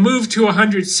 a move to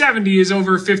 170 is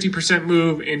over a 50%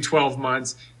 move in 12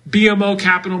 months. BMO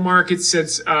Capital Markets said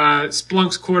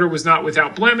Splunk's quarter was not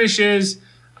without blemishes,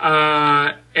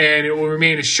 and it will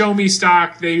remain a show-me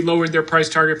stock. They lowered their price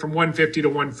target from 150 to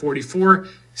 144.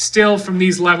 Still, from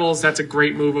these levels, that's a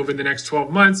great move over the next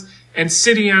 12 months. And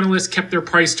Citi analysts kept their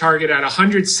price target at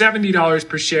 $170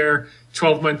 per share,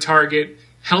 12-month target,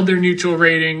 held their neutral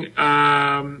rating,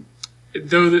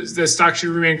 though the stock should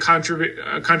remain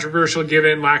controversial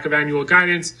given lack of annual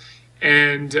guidance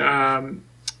and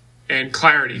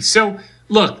clarity. So,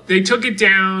 look, they took it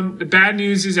down. The bad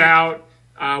news is out.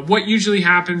 What usually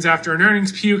happens after an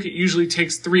earnings puke? It usually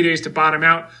takes 3 days to bottom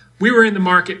out. We were in the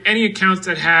market. Any accounts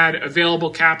that had available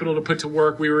capital to put to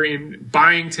work, we were in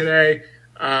buying today.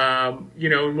 And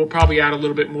we'll probably add a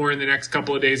little bit more in the next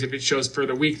couple of days if it shows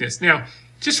further weakness. Now,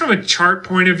 just from a chart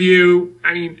point of view,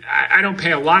 I don't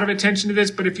pay a lot of attention to this,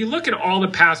 but if you look at all the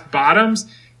past bottoms,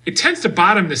 it tends to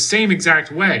bottom the same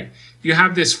exact way. You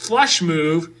have this flush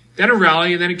move, then a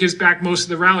rally, and then it gives back most of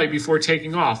the rally before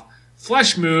taking off.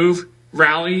 Flush move,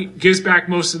 rally, gives back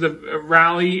most of the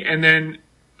rally, and then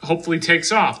hopefully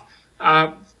takes off.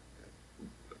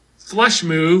 Flush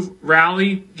move,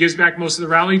 rally, gives back most of the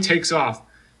rally, takes off.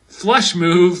 Flush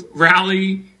move,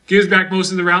 rally, gives back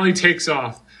most of the rally, takes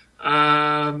off.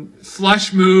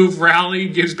 Flush move, rally,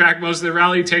 gives back most of the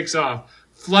rally, takes off.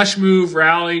 Flush move,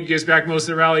 rally, gives back most of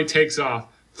the rally, takes off.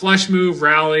 Flush move,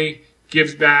 rally,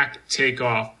 gives back, take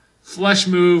off. Flush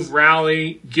move,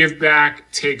 rally, give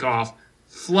back, take off.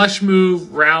 Flush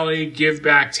move, rally, give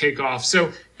back, take off.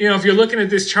 So, if you're looking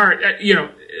at this chart,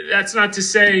 that's not to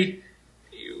say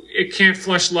it can't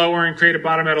flush lower and create a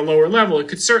bottom at a lower level. It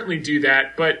could certainly do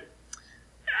that, but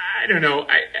I don't know.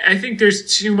 I think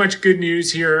there's too much good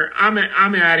news here. I'm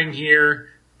adding here.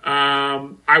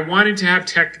 I wanted to have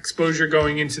tech exposure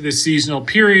going into this seasonal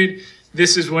period.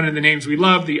 This is one of the names we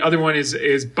love. The other one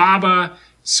is Baba.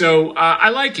 So I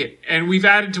like it. And we've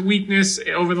added to weakness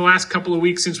over the last couple of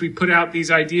weeks since we put out these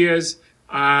ideas.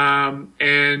 We're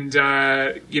going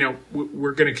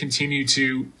to continue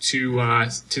to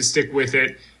stick with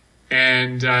it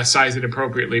and size it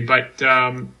appropriately. But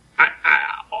all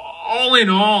in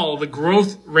all, the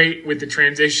growth rate with the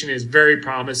transition is very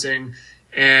promising.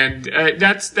 And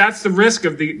that's the risk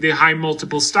of the high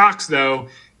multiple stocks, though,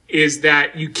 is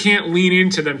that you can't lean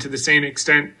into them to the same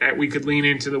extent that we could lean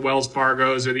into the Wells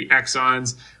Fargos or the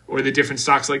Exxons or the different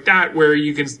stocks like that, where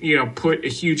you can, put a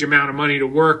huge amount of money to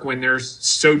work when they're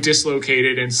so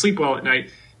dislocated and sleep well at night.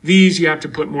 These, you have to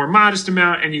put more modest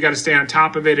amount, and you got to stay on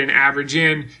top of it and average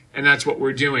in, and that's what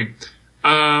we're doing.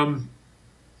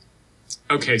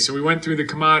 Okay, so we went through the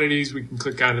commodities. We can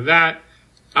click out of that.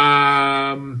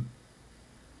 All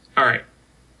right.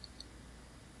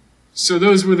 So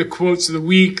those were the quotes of the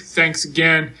week. Thanks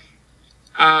again.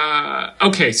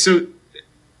 Okay, so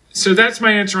that's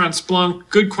my answer on Splunk.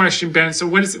 Good question, Ben. So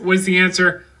what is the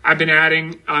answer? I've been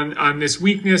adding on this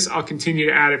weakness. I'll continue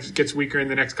to add if it gets weaker in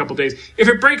the next couple of days. If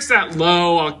it breaks that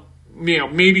low, I'll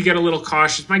maybe get a little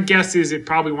cautious. My guess is it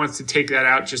probably wants to take that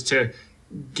out just to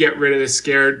get rid of the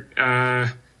scared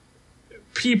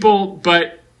people.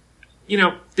 But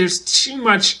there's too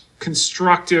much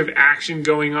constructive action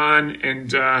going on,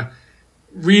 and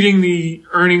reading the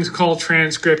earnings call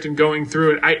transcript and going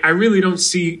through it, I really don't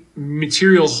see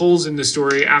material holes in the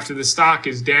story after the stock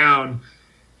is down,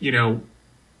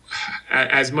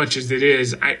 as much as it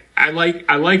is. I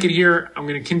like it here. I'm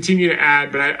going to continue to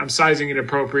add, but I'm sizing it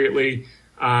appropriately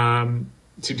to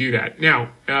do that. Now,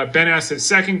 Ben asked a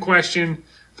second question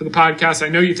for the podcast. I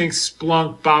know you think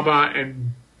Splunk, Baba,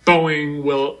 and Boeing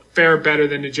will fare better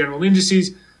than the general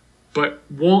indices, but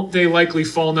won't they likely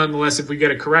fall nonetheless if we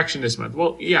get a correction this month?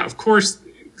 Well, yeah, of course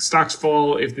stocks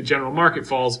fall if the general market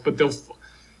falls, but they'll.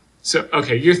 So,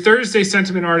 okay, your Thursday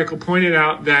sentiment article pointed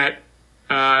out that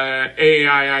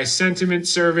AAII sentiment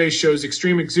survey shows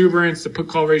extreme exuberance. The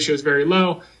put-call ratio is very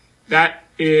low. That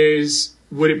is,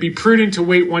 would it be prudent to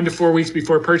wait 1 to 4 weeks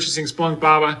before purchasing Splunk,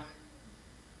 Baba,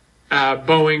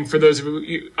 Boeing, for those of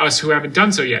us who haven't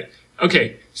done so yet?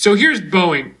 Okay, so here's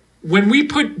Boeing. When we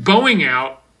put Boeing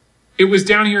out, it was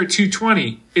down here at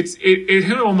 220. It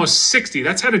hit almost 60.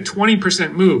 That's had a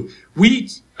 20% move. We,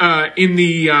 in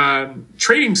the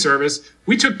trading service,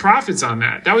 we took profits on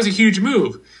that. That was a huge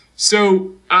move.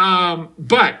 So,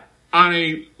 but on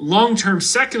a long-term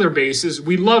secular basis,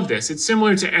 we love this. It's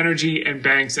similar to energy and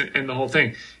banks and the whole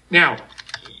thing. Now,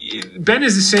 Ben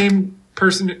is the same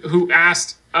person who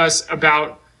asked us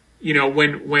about,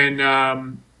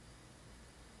 when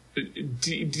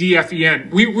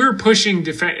DFEN. We were pushing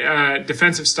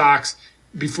defensive stocks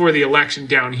before the election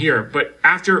down here, but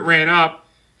after it ran up,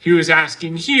 he was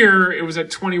asking here. It was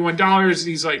at $21.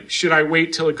 He's like, "Should I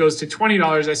wait till it goes to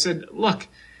 $20?" I said, "Look,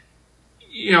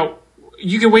 you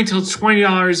can wait till it's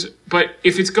 $20, but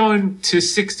if it's going to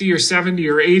 60 or 70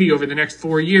 or 80 over the next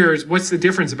 4 years, what's the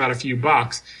difference? About a few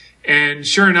bucks." And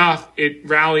sure enough, it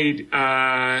rallied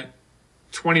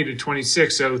 20 to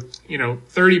 26, so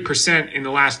 30% in the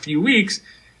last few weeks.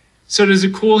 So does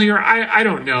it cool here? I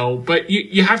don't know, but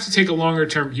you have to take a longer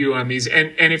term view on these.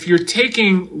 And if you're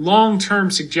taking long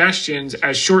term suggestions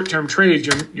as short term trades,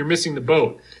 you're missing the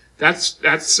boat. That's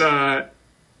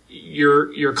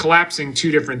you're collapsing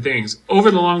two different things.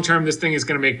 Over the long term, this thing is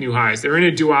going to make new highs. They're in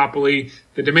a duopoly.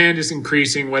 The demand is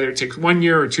increasing, whether it takes 1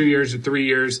 year or 2 years or 3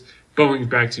 years. Boeing's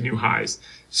back to new highs.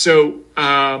 So,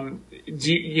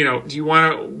 do you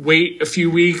want to wait a few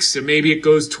weeks and maybe it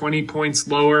goes 20 points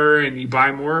lower and you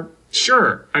buy more?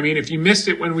 Sure. I mean, if you missed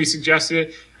it when we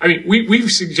suggested it,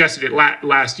 we've suggested it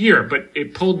last year, but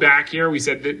it pulled back here. We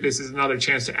said that this is another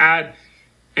chance to add,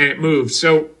 and it moved.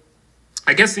 So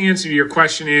I guess the answer to your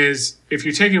question is, if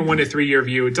you're taking a 1 to 3 year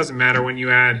view, it doesn't matter when you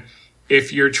add.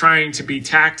 If you're trying to be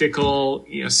tactical,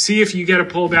 see if you get a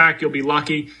pullback, you'll be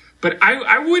lucky. But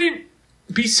I wouldn't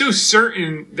be so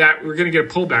certain that we're going to get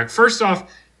a pullback. First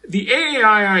off, the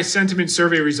AAII sentiment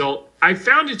survey result, I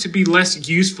found it to be less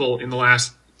useful in the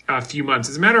last few months.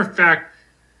 As a matter of fact,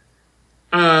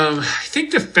 I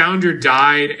think the founder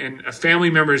died and a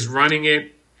family member is running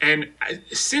it. And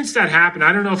since that happened,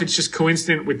 I don't know if it's just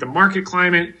coincident with the market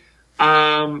climate.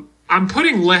 I'm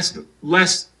putting less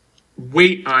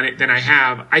weight on it than I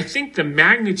have. I think the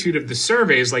magnitude of the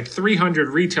survey is like 300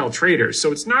 retail traders.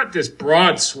 So it's not this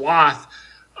broad swath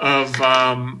of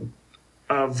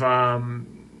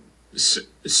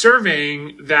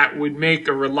surveying that would make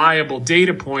a reliable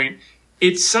data point.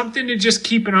 It's something to just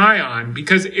keep an eye on,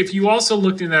 because if you also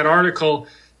looked in that article,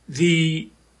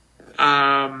 the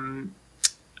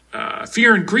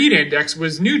fear and greed index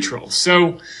was neutral.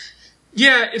 So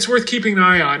yeah, it's worth keeping an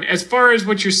eye on. As far as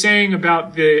what you're saying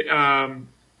about the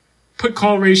put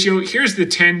call ratio, here's the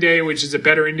 10-day, which is a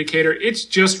better indicator. It's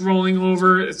just rolling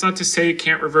over. It's not to say it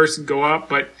can't reverse and go up,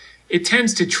 but it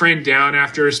tends to trend down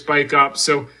after a spike up.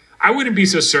 So I wouldn't be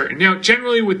so certain. Now,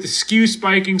 generally with the skew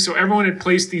spiking, so everyone had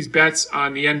placed these bets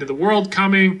on the end of the world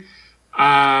coming.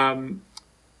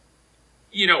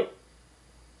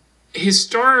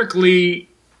 Historically,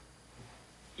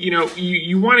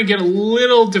 you want to get a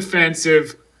little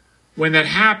defensive when that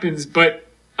happens, but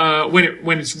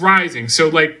when it's rising. So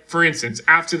like, for instance,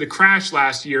 after the crash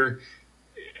last year,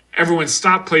 everyone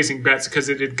stopped placing bets because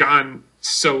it had gone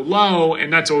so low,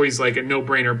 and that's always like a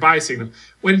no-brainer buy signal.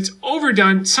 When it's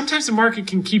overdone, sometimes the market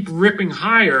can keep ripping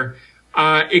higher.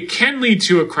 It can lead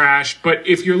to a crash, but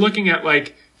if you're looking at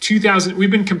like 2000,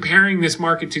 we've been comparing this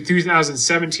market to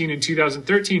 2017 and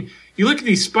 2013. You look at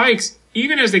these spikes,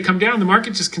 even as they come down, the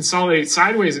market just consolidates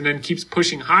sideways and then keeps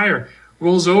pushing higher,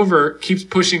 rolls over, keeps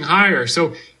pushing higher.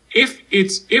 So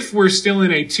if we're still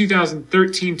in a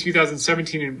 2013,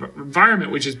 2017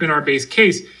 environment, which has been our base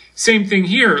case, same thing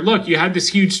here. Look, you had this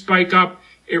huge spike up,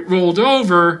 it rolled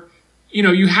over,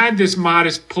 you had this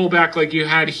modest pullback like you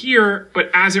had here,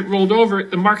 but as it rolled over,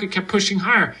 the market kept pushing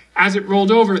higher. As it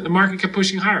rolled over, the market kept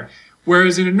pushing higher.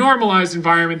 Whereas in a normalized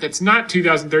environment that's not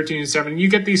 2013 and 17, you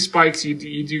get these spikes, you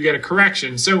do get a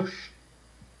correction. So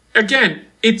again,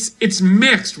 it's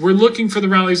mixed. We're looking for the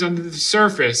rallies under the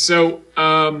surface. So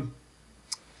I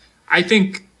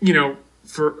think,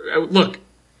 look,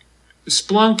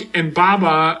 Splunk and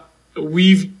Baba,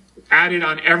 we've added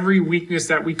on every weakness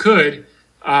that we could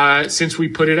since we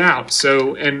put it out.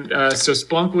 So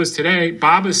Splunk was today.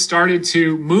 Baba started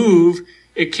to move.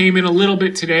 It came in a little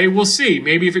bit today. We'll see.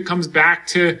 Maybe if it comes back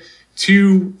to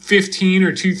 215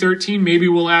 or 213, maybe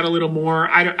we'll add a little more.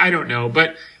 I don't know,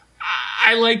 but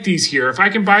I like these here. If I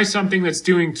can buy something that's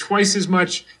doing twice as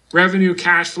much revenue,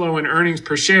 cash flow, and earnings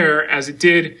per share as it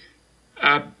did,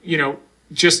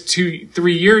 just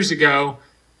 2-3 years ago,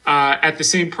 at the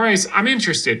same price, I'm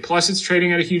interested. Plus, it's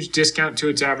trading at a huge discount to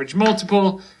its average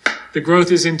multiple. The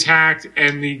growth is intact,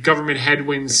 and the government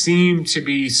headwinds seem to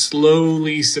be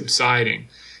slowly subsiding.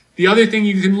 The other thing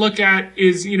you can look at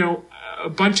is, a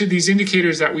bunch of these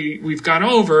indicators that we've gone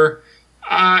over.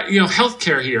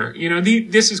 Healthcare here.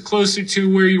 This is closer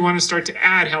to where you want to start to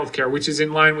add healthcare, which is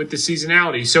in line with the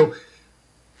seasonality. So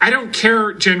I don't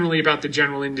care generally about the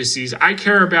general indices. I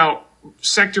care about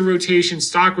sector rotation,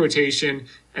 stock rotation,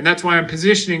 and that's why I'm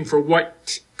positioning for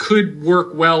what could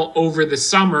work well over the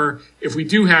summer if we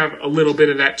do have a little bit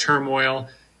of that turmoil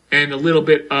and a little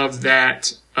bit of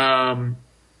that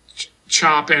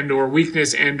chop and or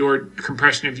weakness and or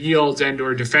compression of yields and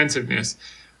or defensiveness.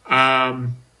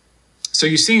 So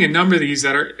you're seeing a number of these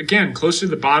that are, again, closer to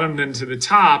the bottom than to the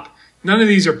top. None of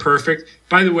these are perfect.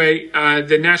 By the way,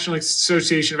 the National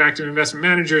Association of Active Investment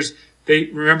Managers,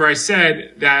 remember I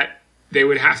said that they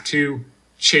would have to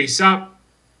chase up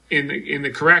in the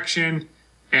correction,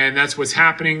 and that's what's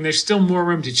happening. There's still more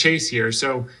room to chase here.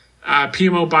 So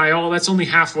PMO buy all, that's only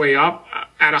halfway up.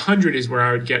 At 100 is where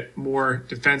I would get more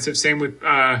defensive. Same with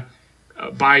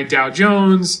buy Dow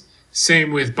Jones.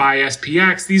 Same with buy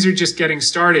SPX. These are just getting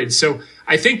started. So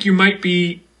I think you might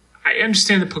be, I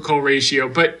understand the put-call ratio,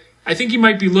 but I think you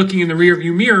might be looking in the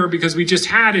rearview mirror because we just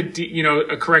had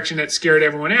a correction that scared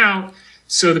everyone out.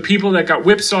 So the people that got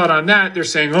whipsawed on that, they're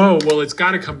saying, oh, well, it's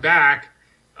got to come back.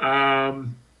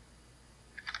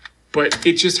 But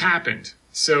it just happened.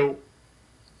 So,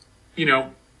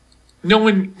 no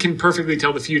one can perfectly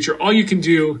tell the future. All you can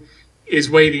do is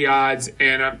weigh the odds.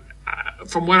 And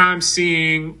from what I'm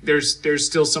seeing, there's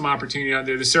still some opportunity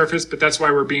under the surface, but that's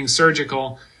why we're being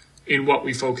surgical in what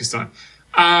we focused on.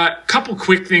 Couple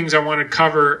quick things I want to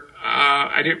cover.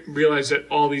 I didn't realize that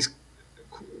all these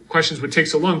questions would take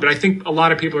so long, but I think a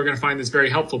lot of people are going to find this very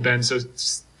helpful, Ben. So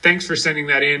thanks for sending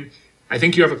that in. I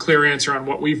think you have a clear answer on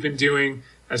what we've been doing.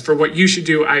 As for what you should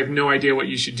do, I have no idea what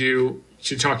you should do. You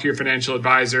should talk to your financial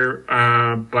advisor,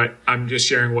 but I'm just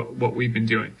sharing what we've been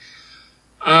doing.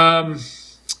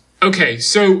 Okay,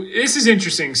 so this is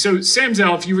interesting. So Sam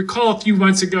Zell, if you recall a few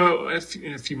months ago,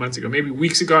 maybe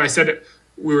weeks ago, I said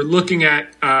we were looking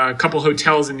at a couple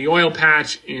hotels in the oil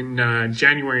patch in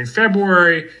January and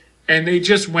February, and they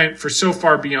just went for so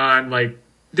far beyond, like,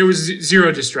 there was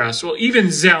zero distress. Well, even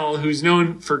Zell, who's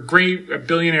known for a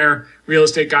billionaire real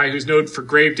estate guy who's known for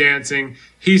grave dancing,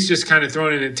 he's just kind of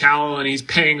thrown in a towel and he's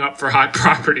paying up for hot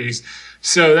properties.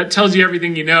 So that tells you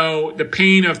everything you know. The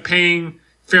pain of paying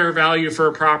fair value for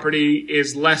a property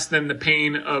is less than the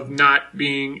pain of not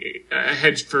being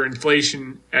hedged for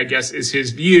inflation, I guess, is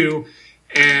his view.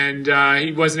 and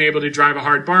he wasn't able to drive a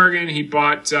hard bargain. He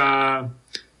bought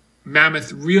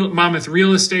Mammoth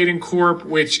Real Estate and Corp,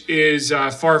 which is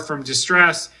far from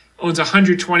distress, owns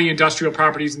 120 industrial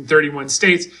properties in 31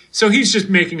 states. So he's just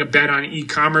making a bet on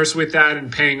e-commerce with that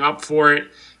and paying up for it.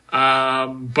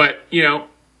 But,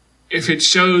 if it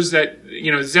shows that,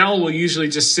 Zell will usually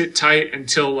just sit tight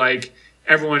until like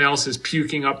everyone else is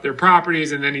puking up their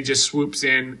properties, and then he just swoops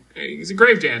in. He's a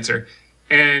grave dancer.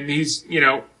 And he's,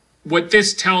 what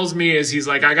this tells me is he's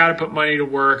like, I got to put money to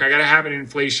work. I got to have an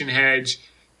inflation hedge.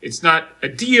 It's not a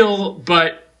deal,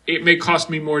 but it may cost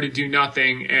me more to do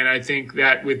nothing. And I think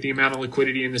that with the amount of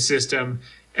liquidity in the system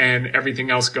and everything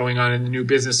else going on in the new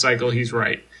business cycle, he's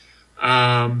right.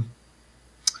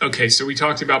 Okay, so we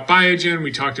talked about Biogen.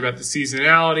 We talked about the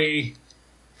seasonality.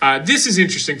 This is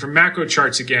interesting from macro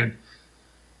charts again.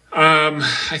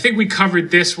 I think we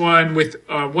covered this one with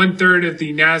 1/3 of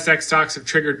the NASDAQ stocks have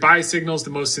triggered buy signals,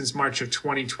 the most since March of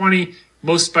 2020.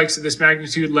 Most spikes of this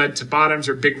magnitude led to bottoms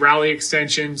or big rally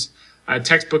extensions.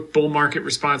 Textbook bull market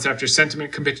response after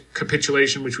sentiment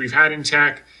capitulation, which we've had in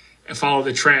tech, and follow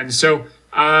the trend. So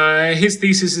his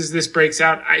thesis is this breaks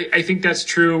out. I think that's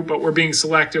true, but we're being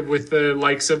selective with the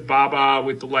likes of Baba,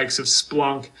 with the likes of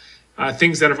Splunk,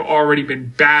 things that have already been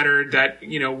battered that,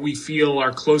 we feel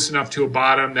are close enough to a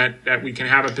bottom that we can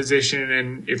have a position.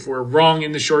 And if we're wrong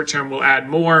in the short term, we'll add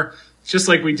more, just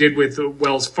like we did with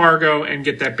Wells Fargo, and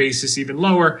get that basis even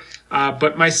lower.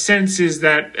 But my sense is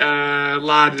that a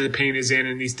lot of the pain is in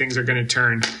and these things are going to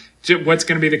turn. What's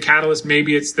going to be the catalyst?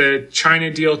 Maybe it's the China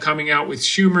deal coming out with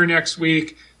Schumer next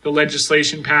week, the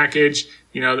legislation package,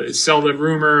 sell the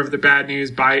rumor of the bad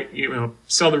news,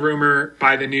 sell the rumor,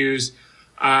 buy the news.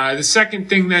 The second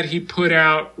thing that he put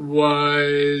out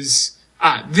was,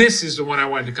 this is the one I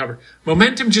wanted to cover.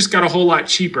 Momentum just got a whole lot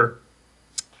cheaper.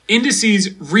 Indices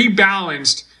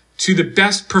rebalanced to the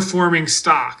best performing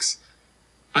stocks.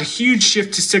 A huge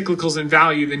shift to cyclicals and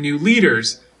value, the new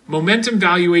leaders. Momentum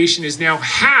valuation is now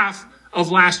half of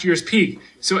last year's peak.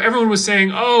 So everyone was saying,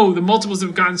 the multiples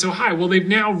have gotten so high. Well, they've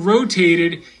now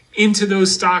rotated into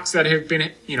those stocks that have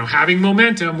been, having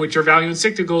momentum, which are value and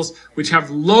cyclicals, which have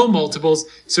low multiples.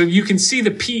 So you can see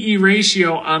the PE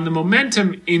ratio on the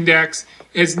momentum index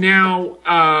has now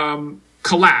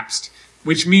collapsed,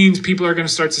 which means people are going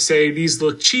to start to say these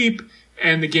look cheap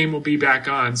and the game will be back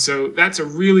on. So that's a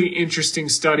really interesting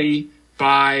study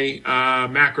by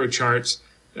Macro Charts.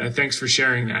 Thanks for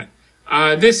sharing that.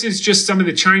 This is just some of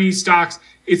the Chinese stocks.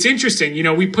 It's interesting.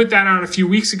 We put that out a few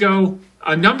weeks ago.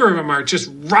 A number of them are just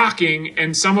rocking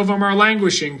and some of them are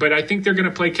languishing, but I think they're going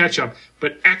to play catch up.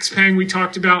 But XPeng we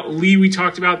talked about, Li we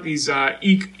talked about, these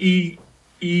EV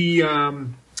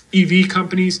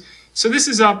companies. So this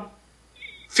is up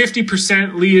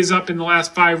 50%. Li is up in the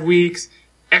last 5 weeks.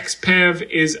 XPEV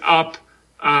is up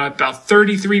about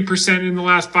 33% in the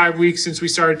last 5 weeks since we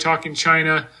started talking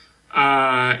China.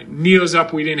 NIO's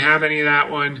up. We didn't have any of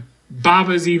that one.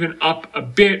 Baba's even up a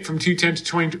bit from 210 to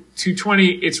 220.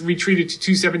 It's retreated to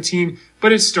 217,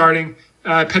 but it's starting.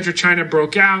 PetroChina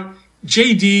broke out.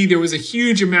 JD, there was a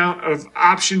huge amount of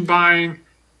option buying.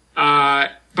 By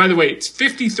the way, it's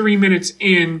 53 minutes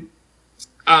in.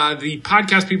 The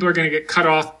podcast people are going to get cut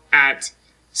off at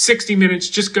 60 minutes.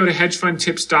 Just go to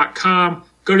hedgefundtips.com.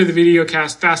 Go to the video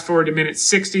cast. Fast forward to minute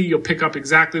 60. You'll pick up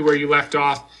exactly where you left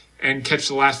off and catch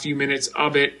the last few minutes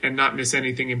of it and not miss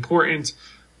anything important.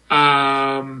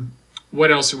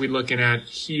 What else are we looking at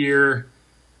here?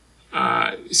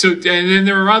 And then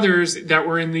there are others that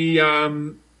were in the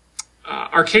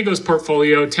Archegos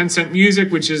portfolio. Tencent Music,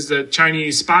 which is the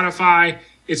Chinese Spotify.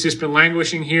 It's just been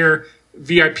languishing here.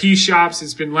 VIP Shops,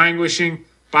 it's been languishing.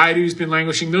 Baidu's been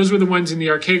languishing. Those were the ones in the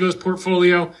Archegos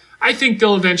portfolio. I think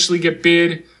they'll eventually get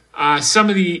bid. Some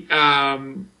of the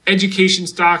education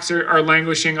stocks are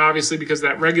languishing, obviously, because of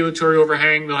that regulatory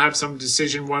overhang. They'll have some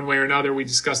decision one way or another. We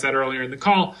discussed that earlier in the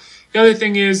call. The other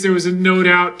thing is there was a note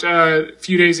out a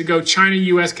few days ago. China,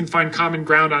 U.S. can find common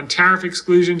ground on tariff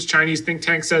exclusions. Chinese think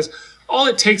tank says all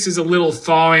it takes is a little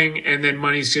thawing, and then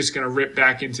money's just going to rip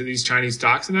back into these Chinese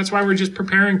stocks. And that's why we're just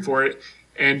preparing for it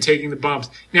and taking the bumps.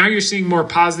 Now you're seeing more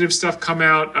positive stuff come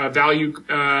out. Value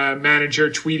manager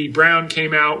Tweety Brown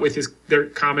came out with their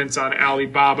comments on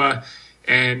Alibaba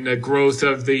and the growth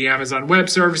of the Amazon Web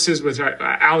Services. With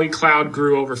Ali Cloud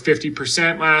grew over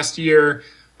 50% last year.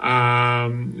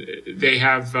 They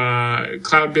have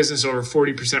cloud business over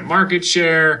 40% market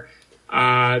share.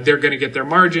 They're going to get their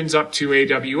margins up to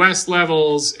AWS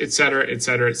levels, et cetera, et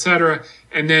cetera, et cetera.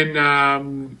 And then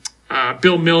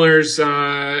Bill Miller's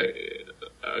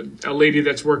a lady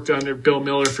that's worked under Bill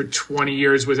Miller for 20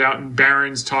 years was out in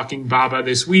Barron's talking Baba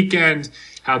this weekend.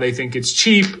 how they think it's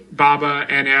cheap, Baba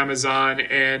and Amazon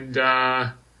and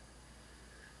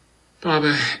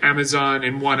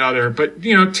one other, but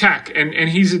tech, and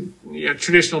he's a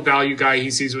traditional value guy. He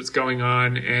sees what's going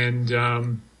on,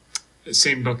 and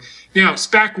same book. Now,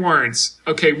 SPAC warrants.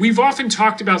 Okay, we've often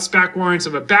talked about SPAC warrants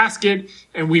of a basket,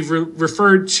 and we've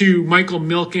referred to Michael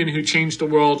Milken, who changed the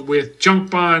world with junk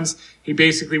bonds. He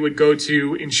basically would go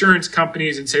to insurance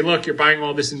companies and say, look, you're buying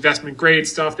all this investment grade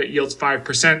stuff that yields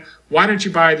 5%. Why don't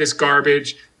you buy this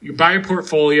garbage? You buy a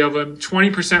portfolio of them,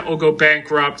 20% will go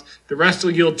bankrupt. The rest will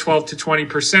yield 12 to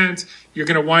 20%. You're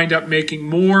going to wind up making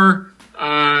more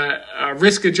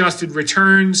risk-adjusted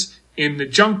returns in the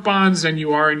junk bonds than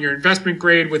you are in your investment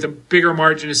grade, with a bigger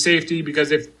margin of safety,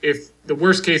 because if the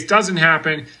worst case doesn't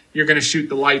happen, you're going to shoot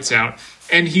the lights out.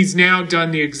 And he's now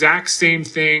done the exact same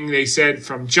thing. They said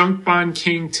from junk bond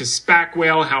king to SPAC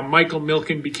whale, how Michael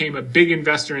Milken became a big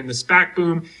investor in the SPAC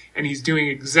boom. And he's doing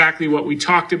exactly what we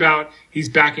talked about. He's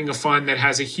backing a fund that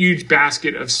has a huge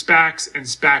basket of SPACs and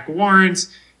SPAC warrants.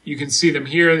 You can see them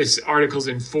here. This article's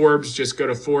in Forbes. Just go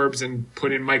to Forbes and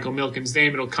put in Michael Milken's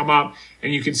name. It'll come up,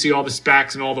 and you can see all the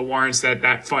SPACs and all the warrants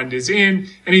that fund is in.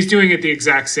 And he's doing it the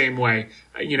exact same way.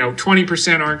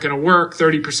 20% aren't going to work.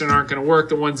 30% aren't going to work.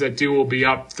 The ones that do will be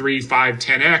up 3, 5,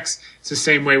 10x. It's the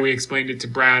same way we explained it to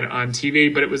Brad on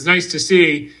TV. But it was nice to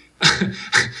see,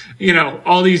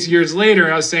 all these years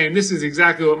later, I was saying, this is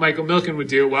exactly what Michael Milken would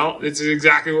do. Well, this is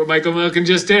exactly what Michael Milken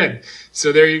just did.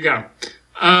 So there you go.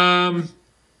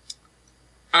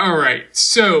 All right.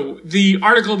 So the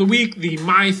article of the week, the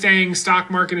MyThang stock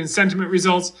market and sentiment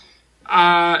results.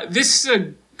 This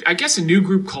is a new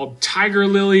group called Tiger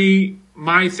Lily,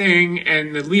 MyThang,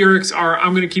 and the lyrics are,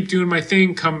 I'm going to keep doing my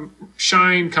thing, come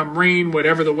shine, come rain,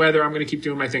 whatever the weather, I'm going to keep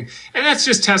doing my thing. And that's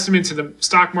just testament to the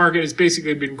stock market. It's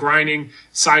basically been grinding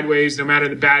sideways, no matter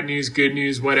the bad news, good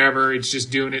news, whatever. It's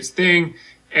just doing its thing.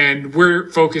 And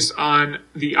we're focused on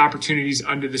the opportunities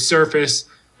under the surface,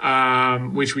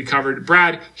 which we covered.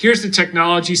 Brad, here's the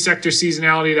technology sector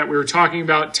seasonality that we were talking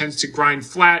about. It tends to grind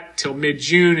flat till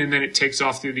mid-June, and then it takes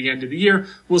off through the end of the year.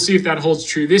 We'll see if that holds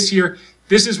true this year.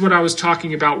 This is what I was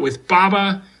talking about with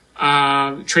Baba,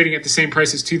 trading at the same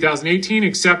price as 2018,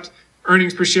 except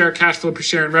earnings per share, cash flow per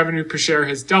share, and revenue per share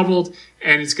has doubled,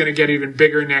 and it's going to get even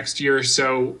bigger next year.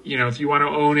 So, if you want to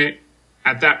own it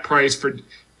at that price for,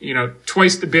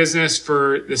 twice the business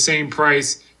for the same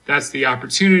price, that's the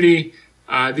opportunity.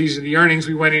 These are the earnings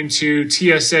we went into.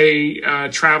 TSA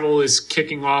travel is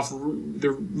kicking off.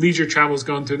 The leisure travel is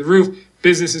going through the roof.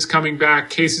 Business is coming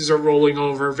back. Cases are rolling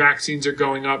over. Vaccines are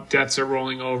going up. Deaths are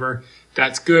rolling over.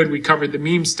 That's good. We covered the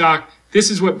meme stock.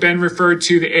 This is what Ben referred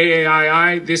to, the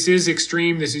AAII. This is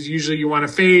extreme. This is usually you want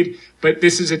to fade, but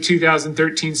this is a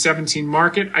 2013-17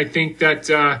 market. I think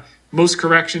that most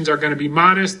corrections are going to be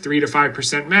modest, 3 to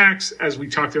 5% max. As we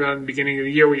talked about in the beginning of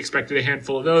the year, we expected a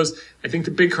handful of those. I think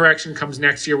the big correction comes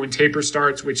next year when taper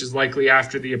starts, which is likely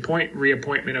after the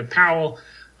reappointment of Powell.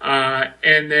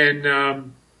 And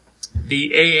then the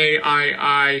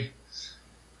AAII,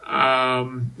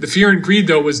 the fear and greed,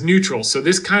 though, was neutral. So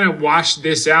this kind of washed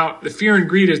this out. The fear and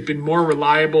greed has been more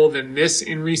reliable than this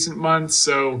in recent months.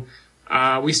 So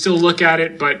we still look at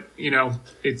it, but,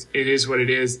 it is what it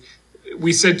is.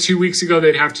 We said 2 weeks ago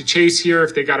they'd have to chase here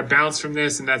if they got a bounce from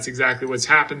this, and that's exactly what's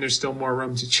happened. There's still more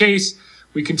room to chase.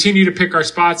 We continue to pick our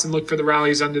spots and look for the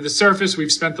rallies under the surface.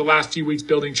 We've spent the last few weeks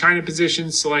building China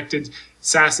positions, selected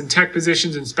SaaS and tech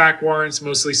positions, and SPAC warrants,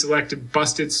 mostly selected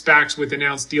busted SPACs with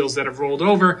announced deals that have rolled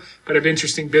over, but have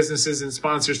interesting businesses and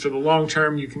sponsors for the long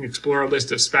term. You can explore a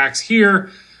list of SPACs here.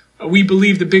 We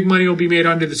believe the big money will be made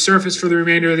under the surface for the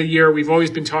remainder of the year. We've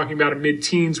always been talking about a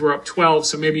mid-teens. We're up 12,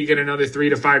 so maybe you get another 3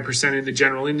 to 5% in the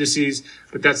general indices,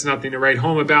 but that's nothing to write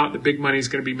home about. The big money is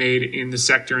going to be made in the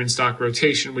sector and stock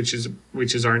rotation, which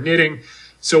is our knitting.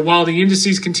 So while the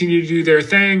indices continue to do their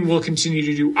thing, we'll continue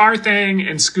to do our thing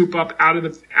and scoop up out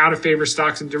of favor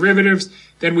stocks and derivatives.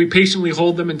 Then we patiently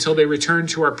hold them until they return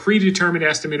to our predetermined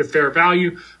estimate of fair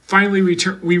value. Finally,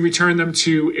 we return them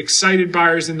to excited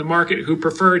buyers in the market who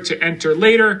prefer to enter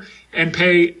later and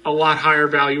pay a lot higher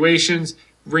valuations.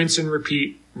 Rinse and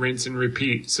repeat, rinse and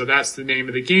repeat. So that's the name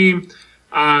of the game.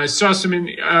 Saw some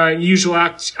usual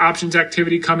options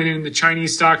activity coming in the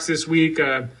Chinese stocks this week.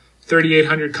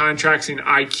 3,800 contracts in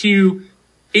IQ,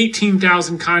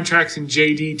 18,000 contracts in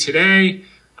JD today.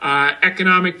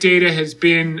 Economic data has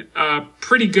been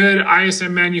pretty good.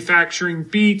 ISM manufacturing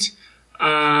beat,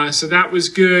 so that was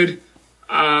good.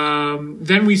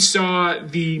 Then we saw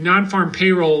the non-farm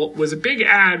payroll was a big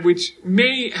ad, which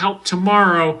may help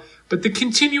tomorrow, but the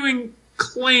continuing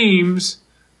claims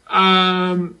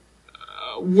were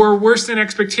worse than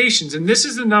expectations. And this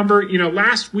is the number,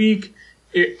 last week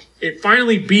it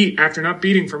finally beat after not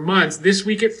beating for months. This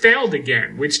week it failed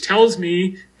again, which tells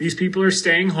me these people are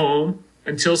staying home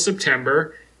until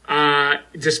September.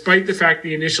 Despite the fact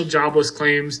the initial jobless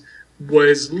claims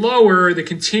was lower,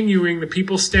 the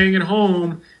people staying at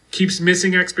home keeps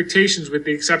missing expectations with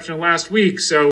the exception of last week. So